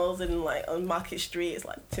McDonald's and like on Market Street. It's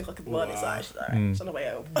like 2 o'clock in the morning. It's alright. She's alright. She's on her way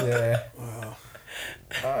home. Yeah.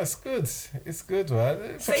 Oh, it's good. It's good,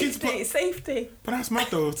 right? kids, but- Safety. But that's mad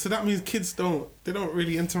though. So that means kids don't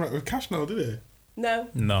really interact with cash now, do they? No.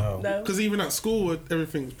 No. No. Because even at school,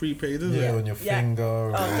 everything's prepaid, isn't Yeah, it? on your Yeah. finger.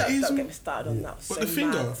 Oh, That don't is- get me started on that. But So the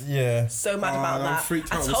finger. mad. Yeah. So mad Oh, about I'm that.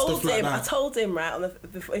 freaked I out with told stuff like him. I that. told him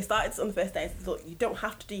right before he started on the first day. I said, look, you don't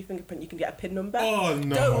have to do your fingerprint. You can get a PIN number. Oh,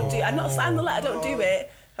 no. Don't do. I'm not signed the letter. Don't do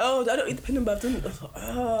it. Oh, I don't need the PIN number. I've done it. I was like,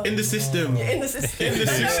 oh. In the system. You're in the system. In the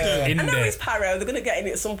system. In I know there. it's paro. They're gonna get in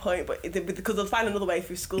it at some point, but because they'll find another way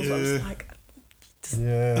through school. So I'm just Yeah. like, In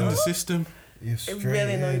Yeah. the system. You're it straight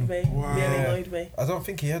really annoyed in. me. Wow. Really Yeah. annoyed me. I don't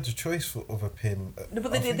think he had a choice of a pin. No,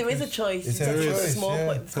 but I there think is a it's- choice. Is You there a take the choice? small Yeah.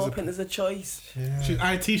 point, the small print. There's a choice. Yeah. She's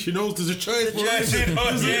IT. She knows there's a choice. bro. Yeah, she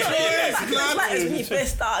knows, There's a yeah. choice. Back in those letters when you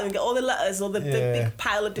first start and get all the letters, all the Yeah. big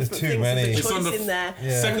pile of There's different too things. many. There's a It's on choice the in there.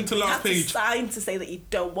 Yeah. second to You last have to page. sign to say that you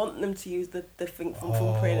don't want them to use the thing from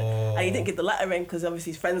full print, and he didn't give the letter in because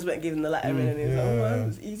obviously his friends weren't giving the letter in, and he was like, "Oh, well, it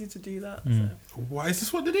was easy to do that." So. Why is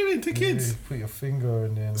this what they're doing to kids? You put your finger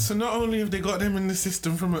in there. So not only have they got them in the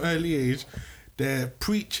system from an early age, they're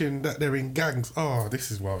preaching that they're in gangs. Oh,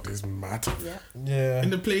 this world is mad. Yeah. Yeah. In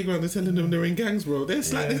the playground, they're telling them they're in gangs, bro.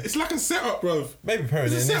 It's like a setup, bro. Maybe parenting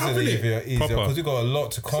It's a setup, isn't innit? easier Proper. because you've got a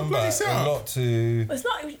lot to bloody combat, a setup. lot to But it's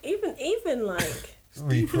not even like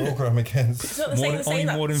reprogram against. it's not the same. Only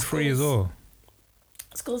that more than 3 as schools- well.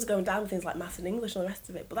 Schools are going down with things like maths and English and all the rest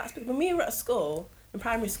of it. But that's because when we were at school, in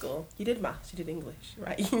primary school, you did maths, you did English,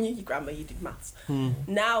 right? You knew your grammar, you did maths.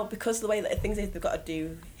 Now, because of the way that things is, they've got to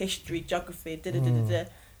do history, geography,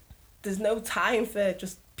 there's no time for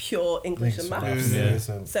just pure English and maths. Yeah.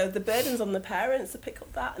 So the burden's on the parents to pick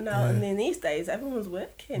up that now. And in these days, everyone's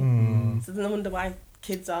working. So no wonder why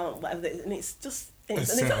kids aren't whatever. And it's just, and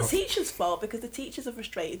it's set not up. the teachers' fault because the teachers are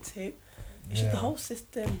frustrated too. It's just the whole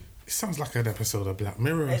system. It sounds like an episode of Black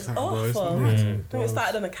Mirror or It's something, bro. It's awful. mad. I think it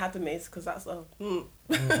started on academies because that's all.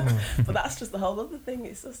 But that's just the whole other thing.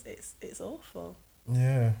 It's just it's awful.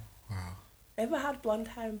 Yeah. Wow. Ever had blonde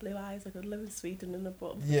hair and blue eyes? I could live in Sweden and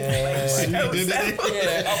abroad. Yeah. Yeah, I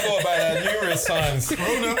thought about that numerous times.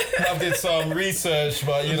 I did some research,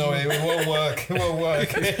 but you know, it won't work. It won't work.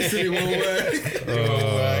 It won't work. It won't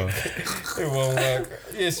work. It won't work.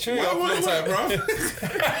 Yeah, it's true. Why I've won't looked it at, work,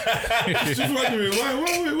 bro? Just wondering why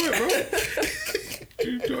won't it work, bro?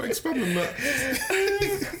 You don't expand on that.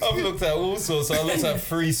 I've looked at all sorts. I looked at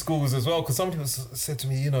free schools as well because some people said to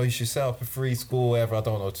me, you know, you should set up a free school. Whatever. I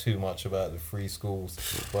don't know too much about the free schools,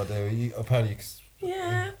 but apparently.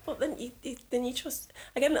 Yeah, but then you trust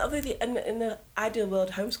again. In the ideal world,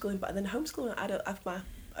 homeschooling, but then homeschooling, I don't have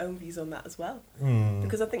own views on that as well. Mm.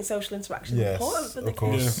 Because I think social interaction is Yes, important for the of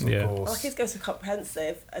course, kids. Yeah. of Our course. kids go to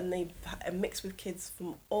comprehensive and they mix with kids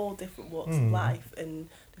from all different walks Mm. of life and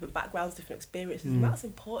different backgrounds, different experiences, and that's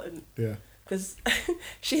important. Yeah. Because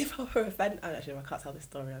she for her event, actually I can't tell this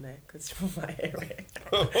story on here because she might hear it.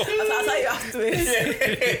 I'll tell you afterwards.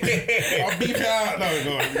 I'll beep it out. No,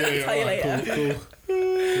 go on. Yeah, Tell you alright, later. cool.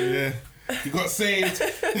 Yeah. You got saved.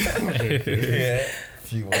 Yeah. A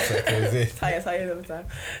few more seconds. Yeah. Tell you another time.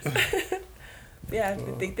 Yeah,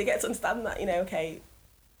 they get to understand that, okay.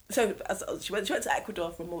 So as she went to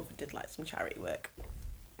Ecuador for a month and did like some charity work.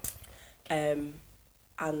 And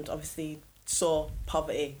obviously saw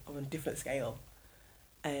poverty on a different scale.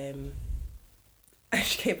 And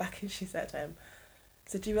she came back and she said,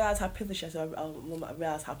 so do you realise how privileged you are? I said, oh, Mum, I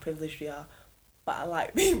realise how privileged we are, but I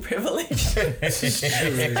like being privileged.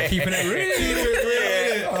 Keeping it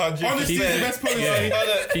real. Honesty is the best policy.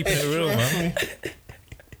 Yeah. Keeping it real, man.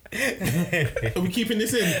 Are we keeping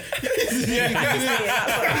this in?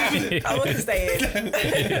 I want to stay in.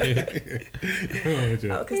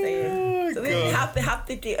 I want to stay in. So they have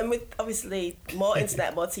to do, and with obviously more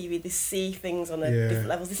internet, more TV, they see things on a different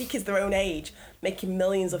levels. They see kids their own age making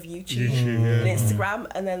millions of YouTube and Instagram,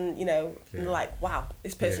 and then they're like, wow,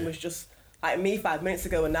 this person was just like me 5 minutes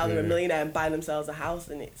ago, and now they're a millionaire and buying themselves a house,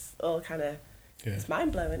 and it's all kind of it's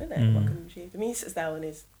mind blowing, isn't it? What can achieve? I mean, he sits down and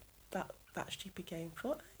is that stupid game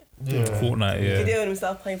Fortnite. Yeah. Fortnite, He's yeah. doing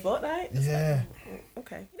himself playing Fortnite. It's Yeah. like,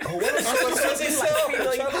 okay. Oh, what I was spending like £3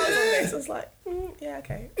 million on this. I was like, yeah,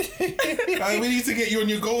 okay. We need to get you on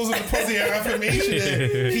your goals and the positive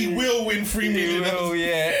affirmation. He will win 3 million. Oh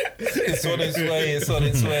yeah, it's on its way. It's on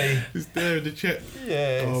its way. It's there in the check.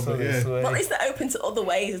 Yeah, it's on its way. Well, at least they're open to other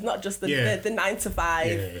ways. It's not just the 9 to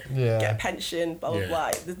 5, Yeah. get a pension, blah, blah,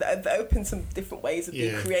 blah. They're open to different ways of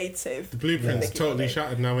being creative. The blueprint's totally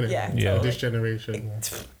shattered now, isn't it? Yeah, Yeah. totally. This generation.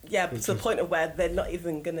 Yeah, to the point of where they're not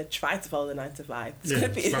even going to try to follow the 9 to 5. It's going to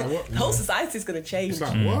be, it's like what? the whole society's going to change. It's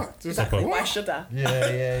like what? It's Exactly. like Why what? should I?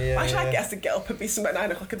 Yeah. Why should I have to get up and be somewhere at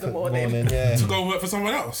 9 o'clock in the morning? Yeah. To go and work for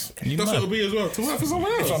someone else. You That's mad. what it'll be as well. To work for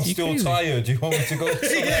someone If I'm else. still crazy. tired, you want me to go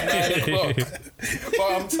to at 9 o'clock?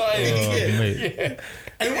 But I'm tired. Oh, mate.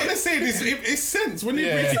 And what they're saying is, it's sense. When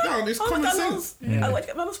they break it down, it's common McDonald's. sense. I went to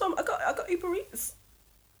get McDonald's from. I got Uber Eats.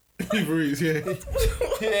 Uber Eats, yeah.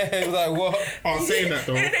 Yeah, like what? Oh, saying that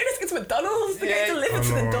though. They just get to McDonald's. They get Yeah. delivered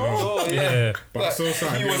to the door. Oh yeah. Yeah. But I saw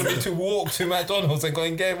something. You wanted me to walk to McDonald's and go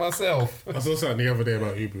and get it myself? I saw something the other day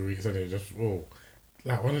about Uber Eats, and it just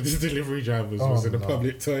like one of the delivery drivers was in a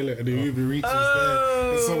public toilet, and the Uber Eats was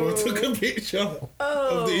there, and someone took a picture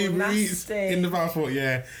of the Uber Eats nasty. in the bath. I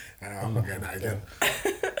thought, I'm not getting that again.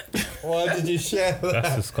 Why did you share that?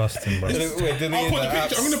 That's disgusting, bro. We're I'll deleting put the the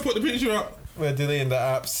picture. I'm apps. gonna put the picture up. We're deleting the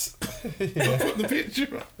apps. I'll put the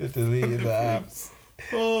picture up. We're deleting the apps.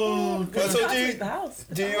 Oh, But so That's do like you, the house.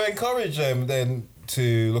 do you encourage them then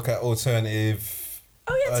to look at alternative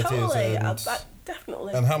Oh yeah, ideas totally. and-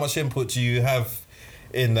 Definitely. and how much input do you have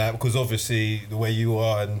in that? Because obviously the way you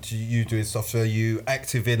are and you doing stuff, are you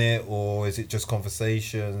active in it or is it just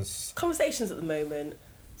conversations? Conversations at the moment.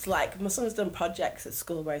 It's like my son's done projects at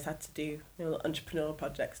school where he's had to do entrepreneurial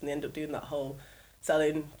projects, and they end up doing that whole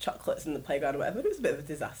selling chocolates in the playground or whatever. It was a bit of a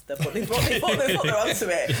disaster, but they thought they're onto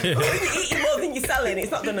it. But when you're eating more than you're selling, it's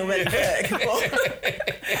not going to really work. But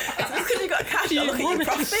just because you got cash, you got to look at your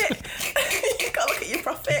profit. You got to look at your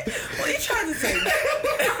profit. What are you trying to do?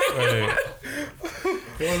 Right.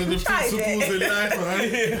 one of the Tried principles it. in life,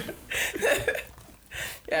 man.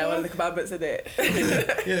 Yeah, one of the commandments in it.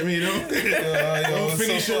 Yeah, me, don't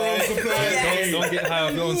finish your own supply. Don't get high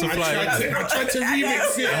on your own I supply. tried to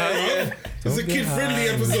remix it. Bro. It's a kid-friendly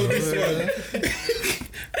episode. This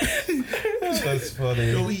one. That's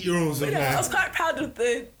funny. Don't eat your own supply. Yeah, I was quite proud of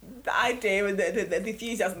the idea and the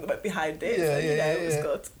enthusiasm that went behind it. Yeah, So, yeah, it was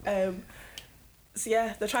good. So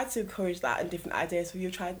yeah, they tried to encourage that and different ideas. So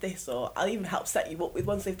you tried this, or I'll even help set you up with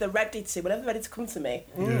ones if they're ready to. Whenever they're ready to come to me,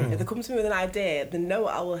 if they come to me with an idea, they know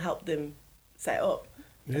I will help them set it up.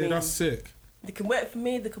 Yeah, I mean, that's sick. They can work for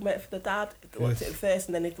me. They can work for the dad if they want it first,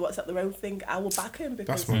 and then if they want to set their own thing, I will back them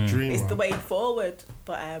because That's my dream. it's the man. way forward.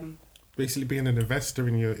 But Basically, being an investor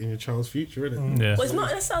in your child's future, isn't it? Yeah. well, it's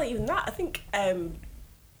not necessarily even that. I think in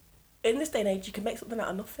this day and age, you can make something out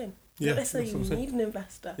of nothing. You Yeah, don't necessarily that's what I'm need an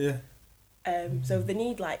investor. Yeah. So if they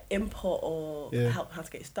need like input or Yeah. help how to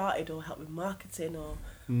get started or help with marketing or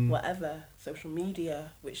Mm. whatever, social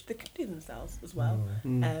media, which they can do themselves as well,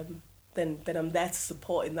 Mm. then I'm there to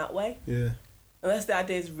support in that way. Yeah. Unless the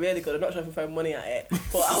idea is really good, I'm not sure if I'm throwing money at it,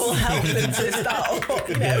 but I will help them to start up,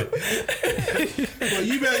 you know. Well,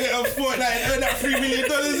 you better get on Fortnite and earn that $3 million,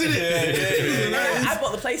 innit? I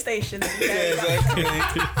bought the PlayStation. Yeah, exactly.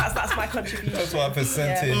 That's my contribution. That's my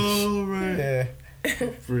percentage. Oh, right. Yeah.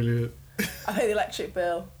 Brilliant. I pay the electric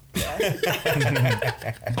bill. Yeah.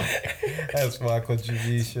 That's my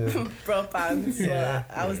contribution. Broadband. So Yeah.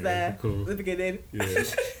 I was there cool. at the beginning. Yeah.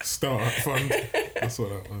 Start fund. That's what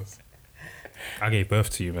that was. I gave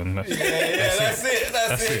birth to you, man. That's it. That's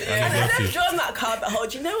it. I I've gave birth to never you. drawn that card that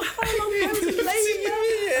holds, you know how long I was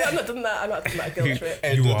late? I've not done that. I've not done that guilt trip.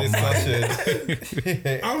 End You of are discussion.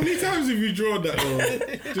 How many times have you drawn that?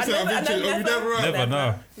 Just out of interest. Have you never? Never,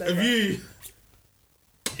 no. Have you?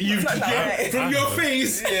 You've Not that way. from your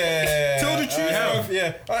face. Yeah. Tell the truth, bruv.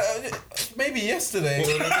 Yeah. Maybe yesterday. Or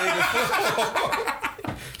the day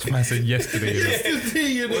before. This man said yesterday. you know. Yesterday,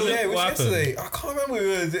 you know. Well, yeah, it was What happened? yesterday. I can't remember. We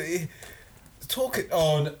were talking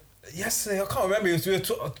on yesterday. I can't remember. We were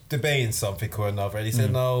debating something or another. And he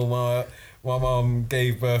said, "No, my mum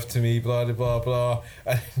gave birth to me." Blah blah blah.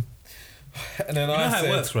 And then You know I how said, it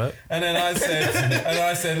works, right? And then I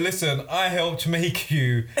said, "Listen, I helped make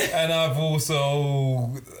you, and I've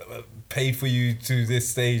also paid for you to this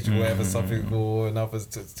stage or whatever, something or another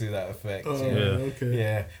to that effect." Oh, yeah. okay.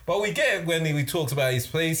 Yeah, but we get it when we talked about his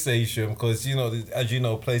PlayStation because as you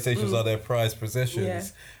know, PlayStations are their prized possessions, Yeah.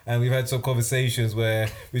 and we've had some conversations where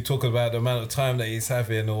we talk about the amount of time that he's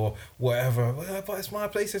having or whatever. Well, but it's my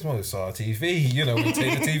PlayStation. Well, it's our TV. We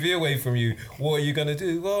take the TV away from you. What are you gonna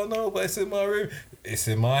do? Well, no, but it's in my room. It's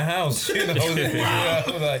in my house.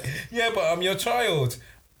 Like, yeah, but I'm your child.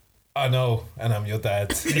 I know, and I'm your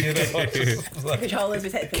dad. Like, Controllers, we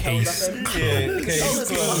take controllers off him. yeah, Controllers,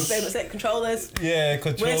 come off him. Let's take controllers. yeah,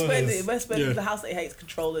 controllers. Worst word in the house that he hates,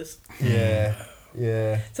 controllers. Yeah.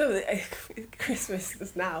 So Christmas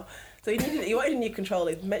is now. So he wanted a new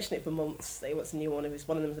controller. He's mentioned it for months. That he wants a new one.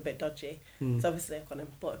 One of them's a bit dodgy. So obviously I've gone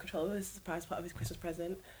and bought a controller as a surprise part of his Christmas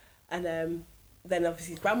present. And then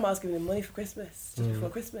obviously his grandma's giving him money for Christmas, just before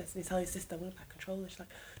Christmas. And he's telling his sister, "I'm going to buy a controller." She's like,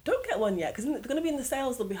 "Don't get one yet, because they're going to be in the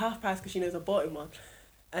sales. They'll be half price because she knows I bought him one."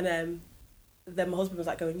 And then my husband was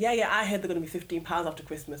like going, yeah, I heard they're going to be £15 after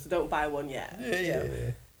Christmas, so don't buy one yet.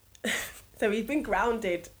 Yeah. So he's been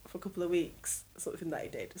grounded for a couple of weeks, something that he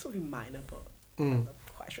did. Something minor, but I'm not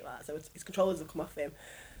quite sure about that. So his controllers have come off him.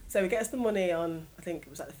 So he gets the money on, I think it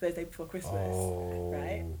was like the Thursday before Christmas,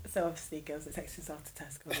 right? So obviously he goes and takes himself to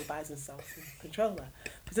Tesco and he buys himself a controller.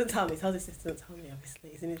 But he doesn't tell me, he tells his sister, doesn't tell me obviously,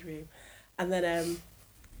 he's in his room. And then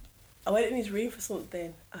I went in his room for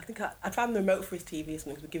something. I think I found the remote for his TV or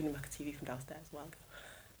something because we're giving him like a TV from downstairs a while ago.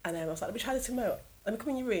 And I was like, let me try this remote. Let me come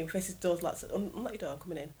in your room, face his door's locked, unlock your door, I'm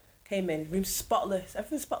coming in. Came in, his room's spotless,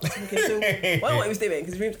 everything's spotless. I don't know what he was doing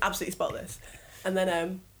because his room's absolutely spotless. And then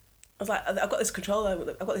I was like, I've got this controller,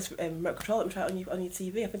 I've got this remote controller, let me try it on your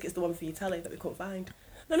TV. I think it's the one for your telly that we couldn't find.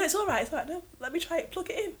 No, it's all right. No, let me try it, plug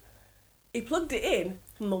it in. He plugged it in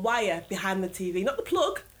from the wire behind the TV, not the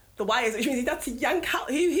plug, the wires, which means he'd had to yank out,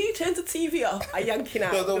 he turns the TV off by yanking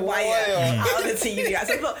out the wire out of the TV. I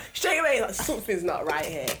said, look, straight away, like, something's not right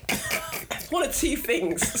here. One of two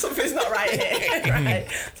things, something's not right here, right?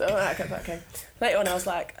 So I'm like, okay. Later on, I was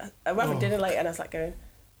like, we're having dinner later, and I was like going,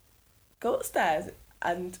 go upstairs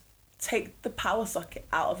and take the power socket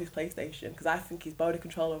out of his PlayStation, because I think he's borrowed a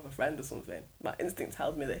controller of a friend or something. My instinct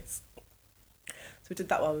tells me this. So we did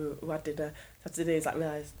that while we had dinner. So after dinner, he's like,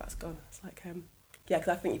 realised that's gone. It's like, yeah,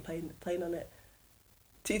 because I think you're playing on it.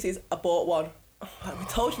 Tutus, I bought one. Like, we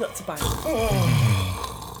told you not to buy one.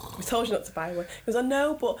 We told you not to buy one. He goes, I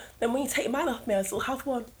know, but then when you take mine off me, I still have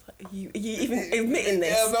one. It's like, are you even admitting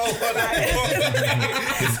this? Yeah, no,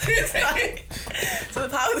 It's like, so the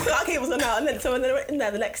power cable's gone out, and then so when they were in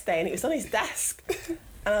there the next day, and it was on his desk.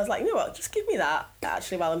 And I was like, you know what, just give me that,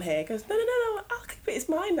 actually, while I'm here. He goes, no, I'll keep it, it's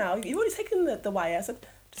mine now. You've already taken the wire. I said,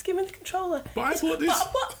 just give me the controller. But I thought this...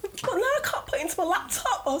 But now I can't put it into my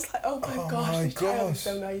laptop. I was like, oh my gosh, this child is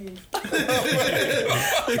so naive.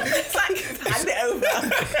 It's like, hand it over.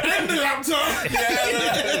 And the laptop!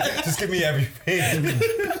 Yeah, just give me everything.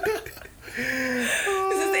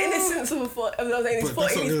 This is the innocence of a foot. I was saying, he's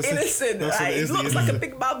 14, he's innocent, right? He looks like a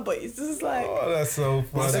big man, but he's just like... Oh, that's so I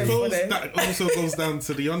funny. suppose that also goes down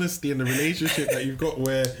to the honesty in the relationship that you've got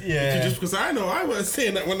where you just, because I know I wasn't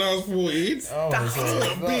saying that when I was 14. I'm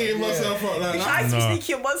not beating myself up like He that. tries to be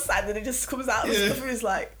sneaky on one side, and it just comes out of stuff, and it's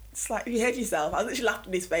like, you heard yourself. I literally laughed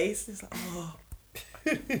in his face. It's like, oh.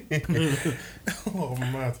 Oh,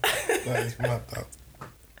 mad. That is mad, that.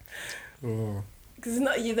 Oh. Because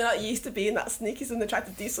they're not used to being that sneaky, so when they try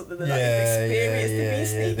to do something, they're not experienced to be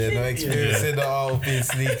sneaky. They're not experiencing the art of being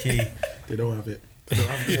sneaky. They don't have it. They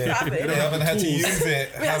haven't had to use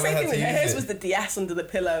it. I mean, same thing with hers was the DS under the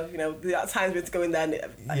pillow. You know, there are times we had to go in there and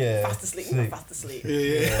fast asleep, not fast asleep.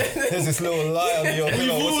 Yeah. There's this little light on your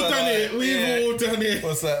pillow. We've all done it. We've all done it.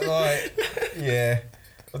 What's that like? Yeah,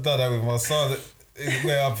 I've done that with my son.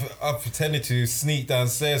 Where I've pretended to sneak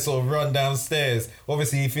downstairs, sort of run downstairs.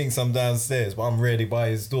 Obviously, he thinks I'm downstairs, but I'm ready by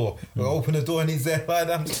his door. I open the door and he's there like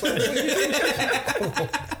I'm just like, what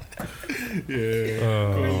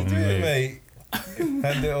are you doing, mate?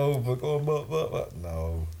 Hand it over. Go on, but.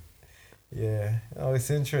 No. Yeah. Oh, it's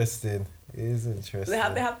interesting. It is interesting.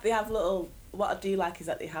 They have little. What I do like is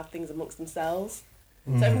that they have things amongst themselves.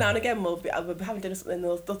 So every now and again we'll be having dinner or something, and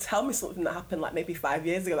they'll tell me something that happened like maybe 5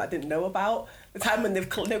 years ago that I didn't know about. The time when they've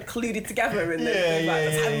colluded together and the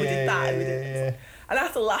time we did that and we did this. And I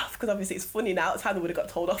have to laugh because obviously it's funny now. At the time they would have got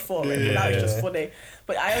told off for it, but now it's just funny.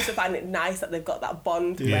 But I also find it nice that they've got that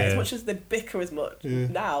bond where as much as they bicker as much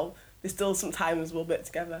now, they still sometimes will bit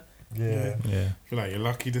together. Yeah. I feel like you're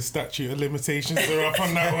lucky the statute of limitations are up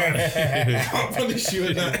on that one. I can't punish you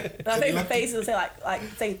with that. And I think the phases will say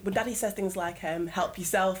say when Daddy says things like help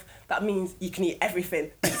yourself, that means you can eat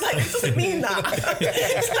everything. It's like, it doesn't mean that.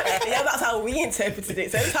 It's like, yeah, that's how we interpreted it.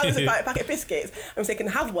 So every time there's a packet of biscuits and we say can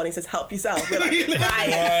have one, he says help yourself. We're like,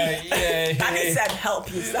 right. Daddy said help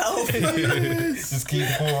yourself. Just keep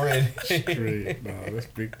pouring. Great. No, that's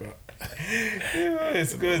big that. Yeah,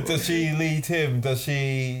 it's good. Does she lead him? Does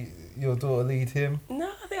your daughter lead him? No,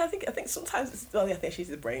 I think sometimes it's, I think she's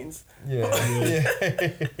the brains. Yeah.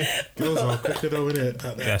 Girls are quicker though, innit?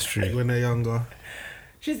 That's true. When they're younger.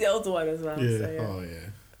 She's the older one as well. Yeah. So, yeah. Oh yeah.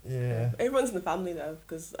 Yeah. Everyone's in the family though,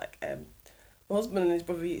 because like my husband and his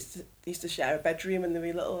brother used to share a bedroom and they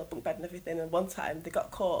were little bunk bed and everything. And one time they got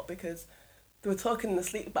caught because they were talking in the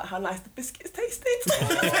sleep about how nice the biscuits tasted. Oh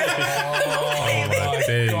my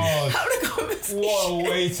God! Having a conversation. What a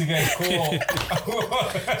way to get caught!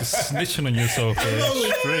 Just snitching on yourself.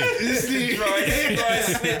 Straight.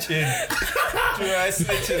 Dry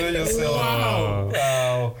snitching on yourself.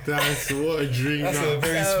 Wow. That's what a dream. That's a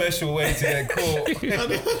very special way to get caught.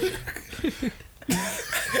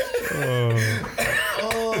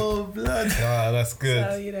 Oh, blood. Ah, that's good.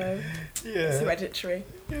 So, you know, it's hereditary.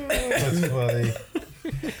 That's funny.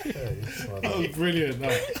 Oh, brilliant. No.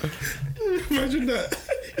 Imagine that.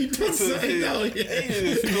 He does something now,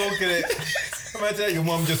 He's talking it. Imagine your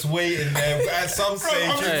mum just waiting there. At some stage, you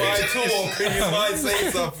might talk and you might say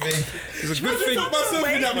something. It's a good thing. Myself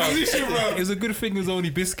in that position, bro. It was a good thing it was only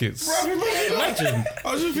biscuits. Bro, imagine.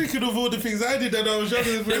 I was just thinking of all the things I did when I was younger.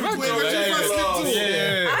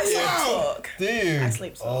 I sleep talk. Do you? I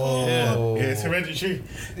sleep talk. Oh. Yeah, it's hereditary.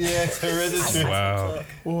 Yeah, it's hereditary. Wow.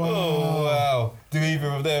 Oh, wow. Do either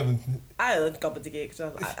of them? I love gobbledygook because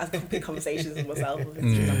I have big conversations with myself.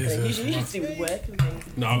 Usually to do with work and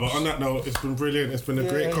things. No, but on that note, it's been brilliant. It's been a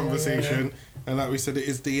great conversation. And like we said, it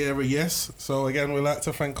is the year of yes. So again, we'd like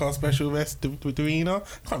to thank our special guest, Davina.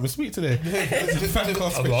 Can't even speak today. Thank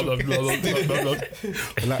our special guest.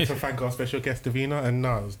 We'd like to thank our special guest, Davina. And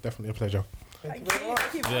no, it was definitely a pleasure. Thank you.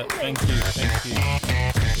 Yeah, thank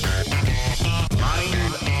you.